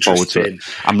looking forward to it.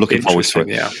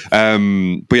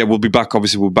 But we'll be back.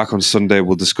 Obviously, we'll be back on Sunday.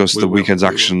 We'll discuss the weekend's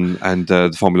action and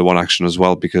the Formula One action as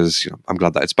well because I'm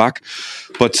glad that it's back.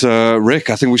 But Rick,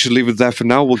 I think we should leave it there for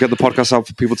now. We'll get the podcast out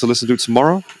for people to listen to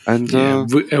tomorrow. And a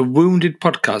wounded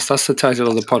podcast. That's the title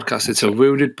of the podcast. It's a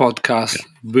wounded podcast.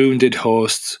 Wounded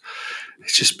hosts.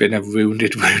 It's just been a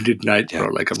wounded night, bro.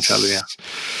 Like I'm telling you,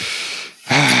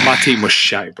 my team was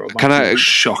shy, bro. My team was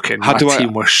shocking. My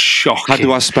team was shocking. How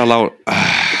do I spell out?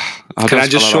 Can I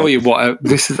just show you what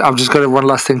this is? I've just got one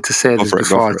last thing to say before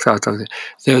I start talking.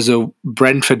 There's a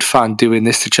Brentford fan doing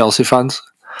this to Chelsea fans.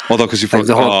 Although, because you've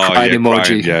the whole crying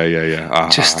emoji. Yeah.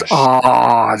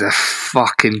 The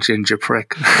fucking ginger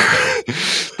prick.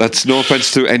 That's no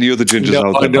offense to any other gingers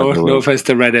out there. No offense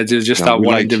to redheads. It was just that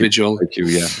one individual. Thank you,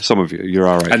 yeah. Some of you're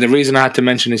all right. And the reason I had to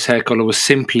mention his hair color was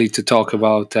simply to talk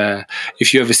about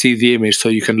if you ever see the image, so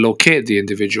you can locate the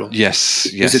individual. Yes.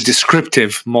 It's a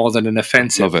descriptive more than an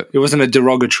offensive. Love it. It wasn't a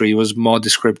derogatory. It was more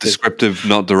descriptive. Descriptive,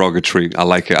 not derogatory. I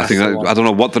like it. I think I don't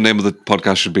know what the name of the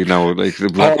podcast should be now. Like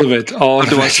all of it.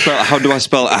 How do I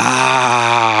spell? All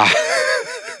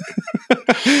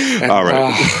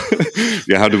right.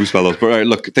 How do we spell those? But all right,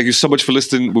 look, thank you so much for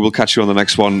listening. We will catch you on the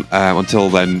next one. Until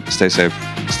then, stay safe,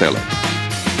 stay alert.